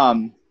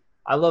 mama.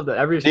 I love that.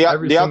 Every Do y'all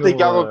single, think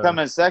y'all will come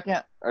in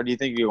second, or do you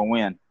think you're gonna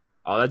win?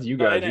 Oh, that's you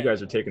guys. No, You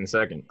guys are taking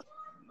second.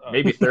 Oh,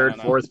 Maybe third,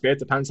 no. fourth, fifth.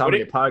 Depends how What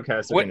many do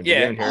podcasts are what- going to yeah.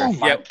 be in here. Oh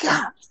my Yep.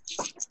 god!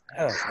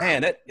 Oh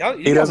man, you He guys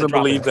are doesn't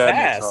dropping believe that. Nick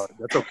fast. Hard.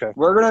 That's okay.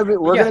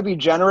 We're Yeah. gonna be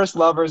generous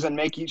lovers and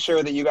make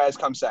sure that you guys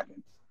come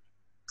second.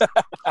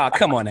 Oh,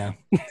 come on now.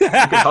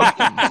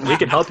 We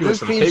can help you with This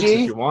some picks PG? if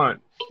you want.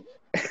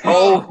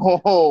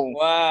 Oh,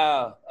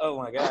 Wow. Oh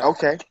my God.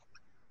 okay.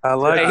 I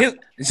like Hey, it.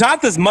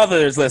 Jonathan's mother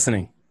is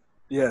listening.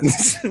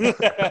 Yes.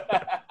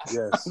 I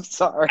Yes.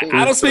 Sorry.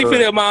 don't speak for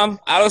them, Mom.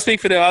 I don't speak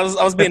for them. I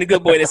was being a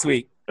good boy this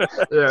week.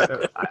 Yeah,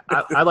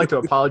 I'd like to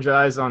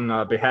apologize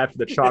on behalf of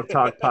the Chalk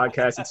Talk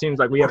podcast. It seems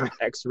like we have an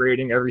X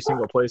rating every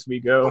single place we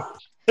go.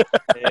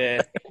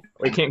 Yeah.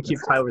 We can't keep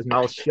Tyler's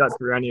mouth shut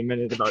for any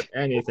minute about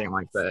anything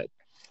like that.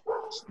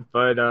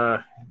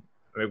 But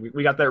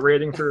we got that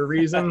rating for a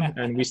reason,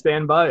 and we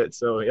stand by it.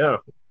 So, yeah,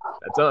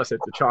 that's us.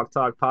 It's the Chalk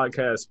Talk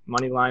podcast,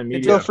 Moneyline And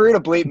Media. feel free to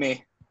bleep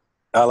me.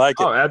 I like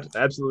it. Oh,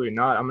 absolutely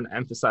not. I'm going to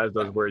emphasize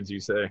those words you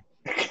say.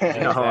 You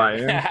know how I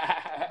am.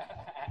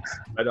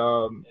 But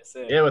Yes,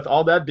 sir. yeah, with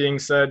all that being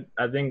said,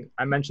 I think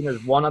I mentioned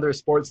there's one other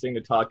sports thing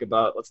to talk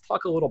about. Let's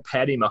talk a little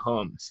Patty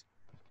Mahomes.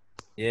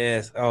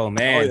 Yes. Oh Oh,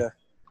 man. yeah.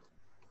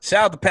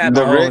 Shout out to Pat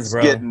The Mahomes, rich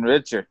bro. getting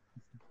richer.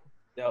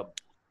 Yo,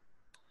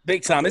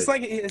 big time. It's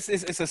like it's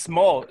a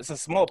small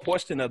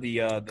portion of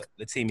the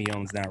team he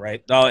owns now,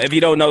 right? If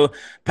you don't know,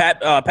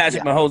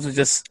 Patrick Mahomes was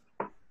just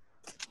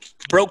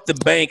broke the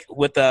bank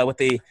with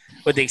the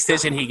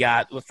extension he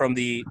got from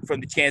the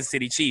Kansas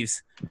City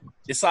Chiefs.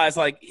 Decides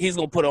like he's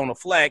gonna put on a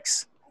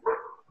flex,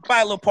 buy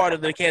a little part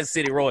of the Kansas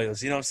City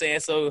Royals. You know what I'm saying?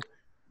 So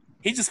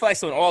he just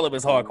flexed on all of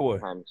his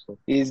hardcore.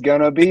 He's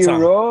gonna be Big time.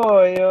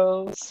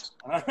 Royals.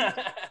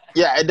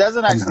 Yeah, it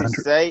doesn't actually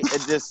say.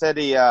 It just said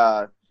he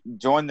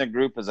joined the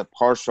group as a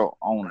partial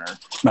owner of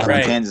the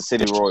Right. Kansas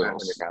City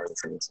Royals.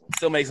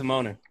 Still makes him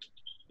owner.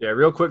 Yeah,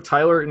 real quick,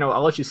 Tyler,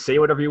 I'll let you say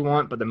whatever you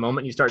want, but the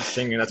moment you start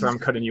singing, that's where I'm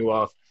cutting you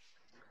off.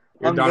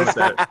 You're I'm done with this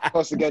that.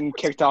 close to getting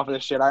kicked off of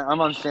this shit. I'm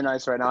on thin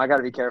ice right now. I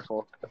gotta be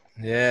careful.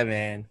 Yeah,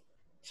 man.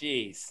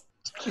 Jeez.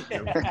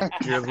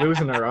 You're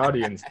losing our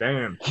audience.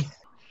 Damn. Pat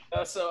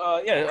Oh,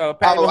 Mahomes, I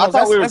thought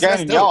that's- we were that's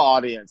gaining dope. y'all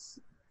audience.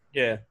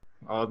 Yeah.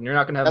 Oh, you're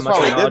not going to have That's much why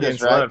of we an did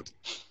audience this,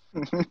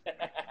 right? left.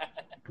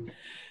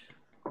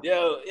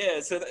 Yeah.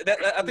 So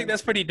I think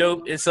that's pretty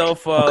dope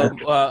itself.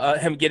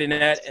 Him getting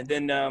that, and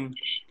then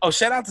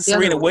shout out to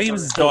Serena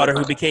Williams' daughter,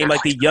 who became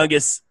like the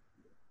youngest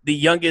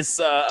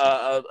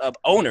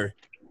owner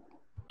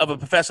of a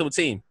professional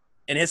team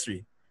in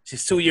history.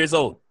 She's 2 years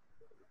old.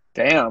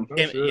 Damn. Oh,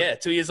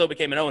 shit. 2 years old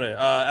became an owner.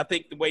 I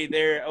think the way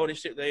their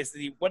ownership is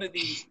one of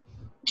the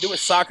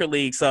newest soccer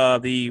leagues,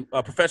 the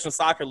professional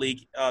soccer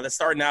league that's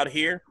starting out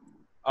here.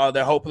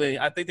 They're hoping.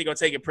 I think they're gonna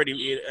take it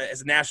pretty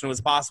as national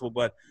as possible.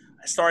 But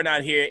starting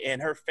out here, and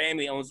her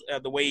family owns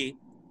the way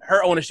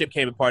her ownership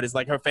came apart is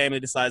like her family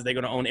decides they're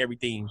gonna own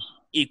everything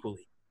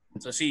equally.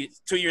 So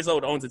she's 2 years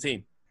old, owns a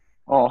team.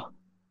 Oh,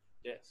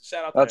 Yeah,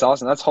 shout out. To that's her.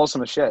 awesome. That's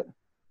wholesome as shit.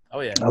 Oh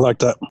yeah. I like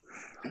that.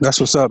 That's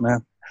what's up,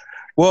 man.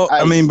 Well,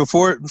 I Hey, mean,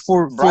 before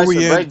Bryson you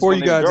Braden's before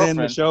you gonna need a guys end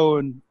the girlfriend. show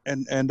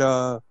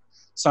and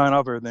sign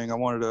off everything,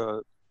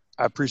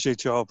 I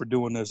appreciate y'all for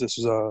doing this. This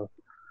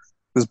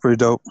is pretty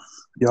dope.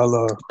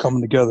 Y'all coming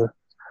together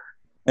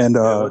and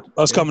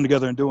us coming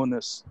together and doing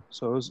this.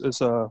 So it's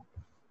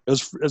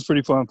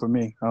pretty fun for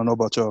me. I don't know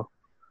about y'all.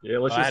 Yeah,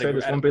 let's I just had say a-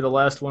 this won't be the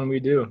last one we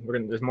do.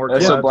 There's more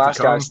That's collabs a to blast,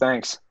 come. guys.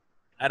 Thanks.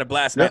 I had a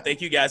blast, man. Yeah.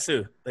 Thank you guys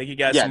too. Thank you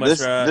guys Yeah, so much this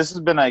for. this has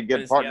been a putting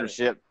good this together.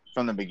 partnership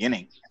from the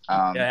beginning.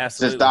 Yeah,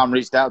 absolutely. Since Dom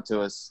reached out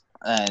to us,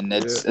 and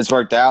it's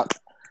worked out.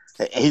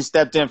 He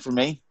stepped in for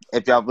me.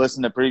 If y'all have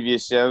listened to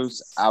previous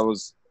shows, I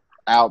was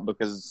out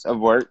because of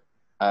work.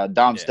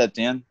 Dom stepped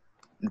in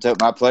and took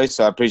my place,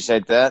 so I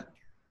appreciate that.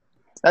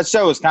 That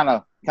show was kind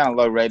of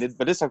low rated,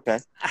 but it's okay.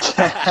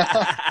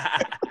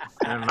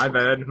 My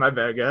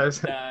bad,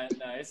 guys. Nah,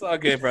 it's all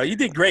good, bro. You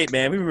did great,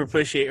 man. We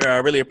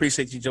really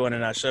appreciate you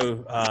joining our show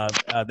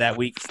that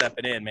week,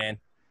 stepping in, man.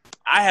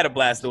 I had a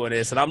blast doing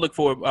this, and I'm looking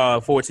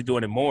forward to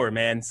doing it more,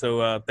 man.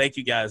 So thank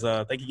you guys.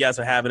 Thank you guys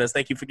for having us.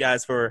 Thank you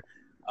for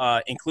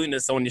including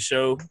us on the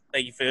show.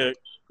 Thank you for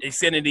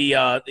extending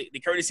the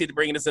courtesy to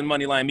bringing us in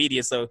Moneyline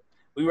Media. So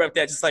we rep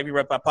that just like we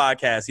rep our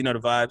podcast. You know the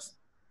vibes.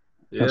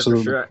 Yeah,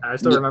 absolutely. For sure. I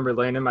still remember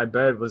laying in my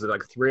bed. Was it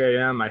like 3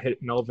 a.m.? I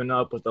hit Melvin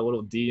up with a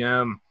little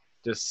DM,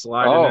 just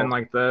sliding in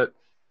like that.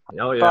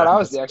 Oh, yeah. I thought I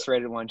was the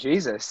X-rated one.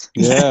 Jesus.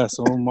 Yeah,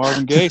 some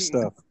Marvin Gaye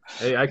stuff.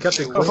 Hey, I kept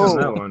it clean on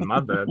that one. My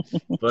bad.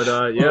 But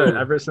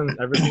ever since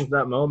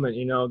that moment,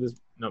 this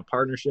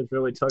partnership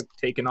really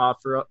taken off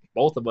for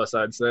both of us,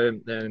 I'd say.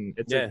 And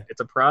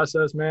it's a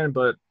process, man.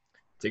 But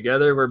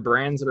together, we're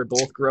brands that are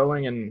both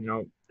growing, and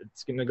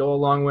it's going to go a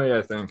long way,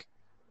 I think.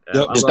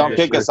 Yep. Just don't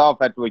kick us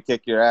off after we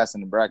kick your ass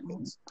in the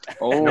brackets.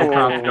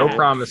 No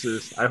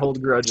promises. I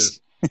hold grudges.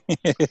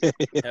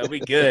 Yeah, we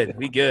good,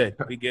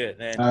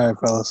 man. All right,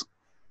 fellas.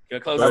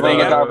 Close Everyone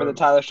look out for the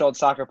Tyler Schultz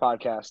Soccer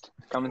Podcast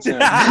coming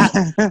soon.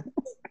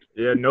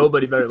 Yeah,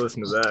 nobody better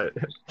listen to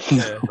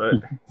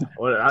that.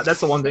 But that's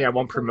the one thing I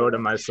won't promote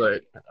on my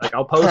site. Like,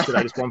 I'll post it,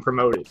 I just won't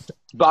promote it.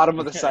 Bottom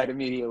of the site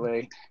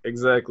immediately.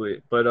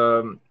 Exactly. But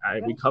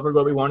we covered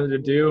what we wanted to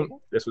do.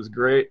 This was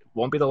great.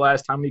 Won't be the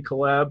last time we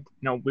collab.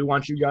 We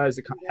want you guys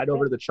to head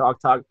over to the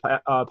Chalk Talk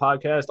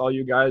podcast. All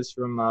you guys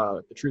from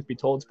the Truth Be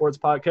Told Sports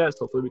podcast.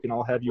 Hopefully, we can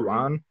all have you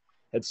on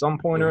at some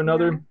point or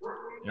another.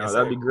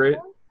 That'd be great.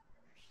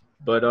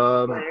 But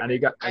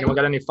anyone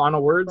got any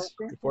final words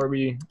before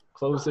we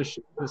close this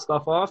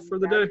stuff off for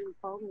the day?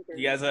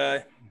 You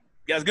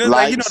guys good?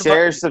 Like,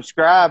 share,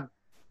 subscribe.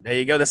 There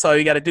you go. That's all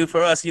you got to do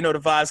for us. The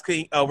vibes,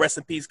 King. Rest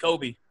in peace,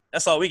 Kobe.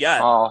 That's all we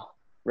got. Oh,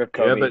 rip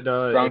Kobe. Yeah, but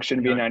Gronk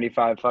shouldn't be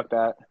 95. Fuck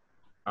that.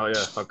 Oh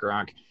yeah, fuck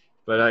Gronk.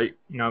 But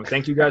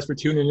thank you guys for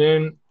tuning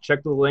in.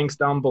 Check the links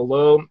down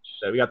below.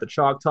 We got the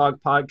Chalk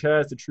Talk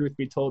podcast, the Truth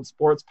Be Told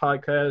Sports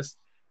podcast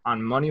on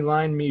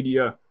Moneyline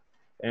Media,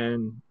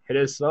 and hit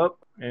us up.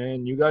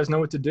 And you guys know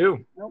what to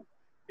do.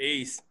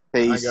 Peace.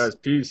 All right, guys.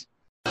 Peace.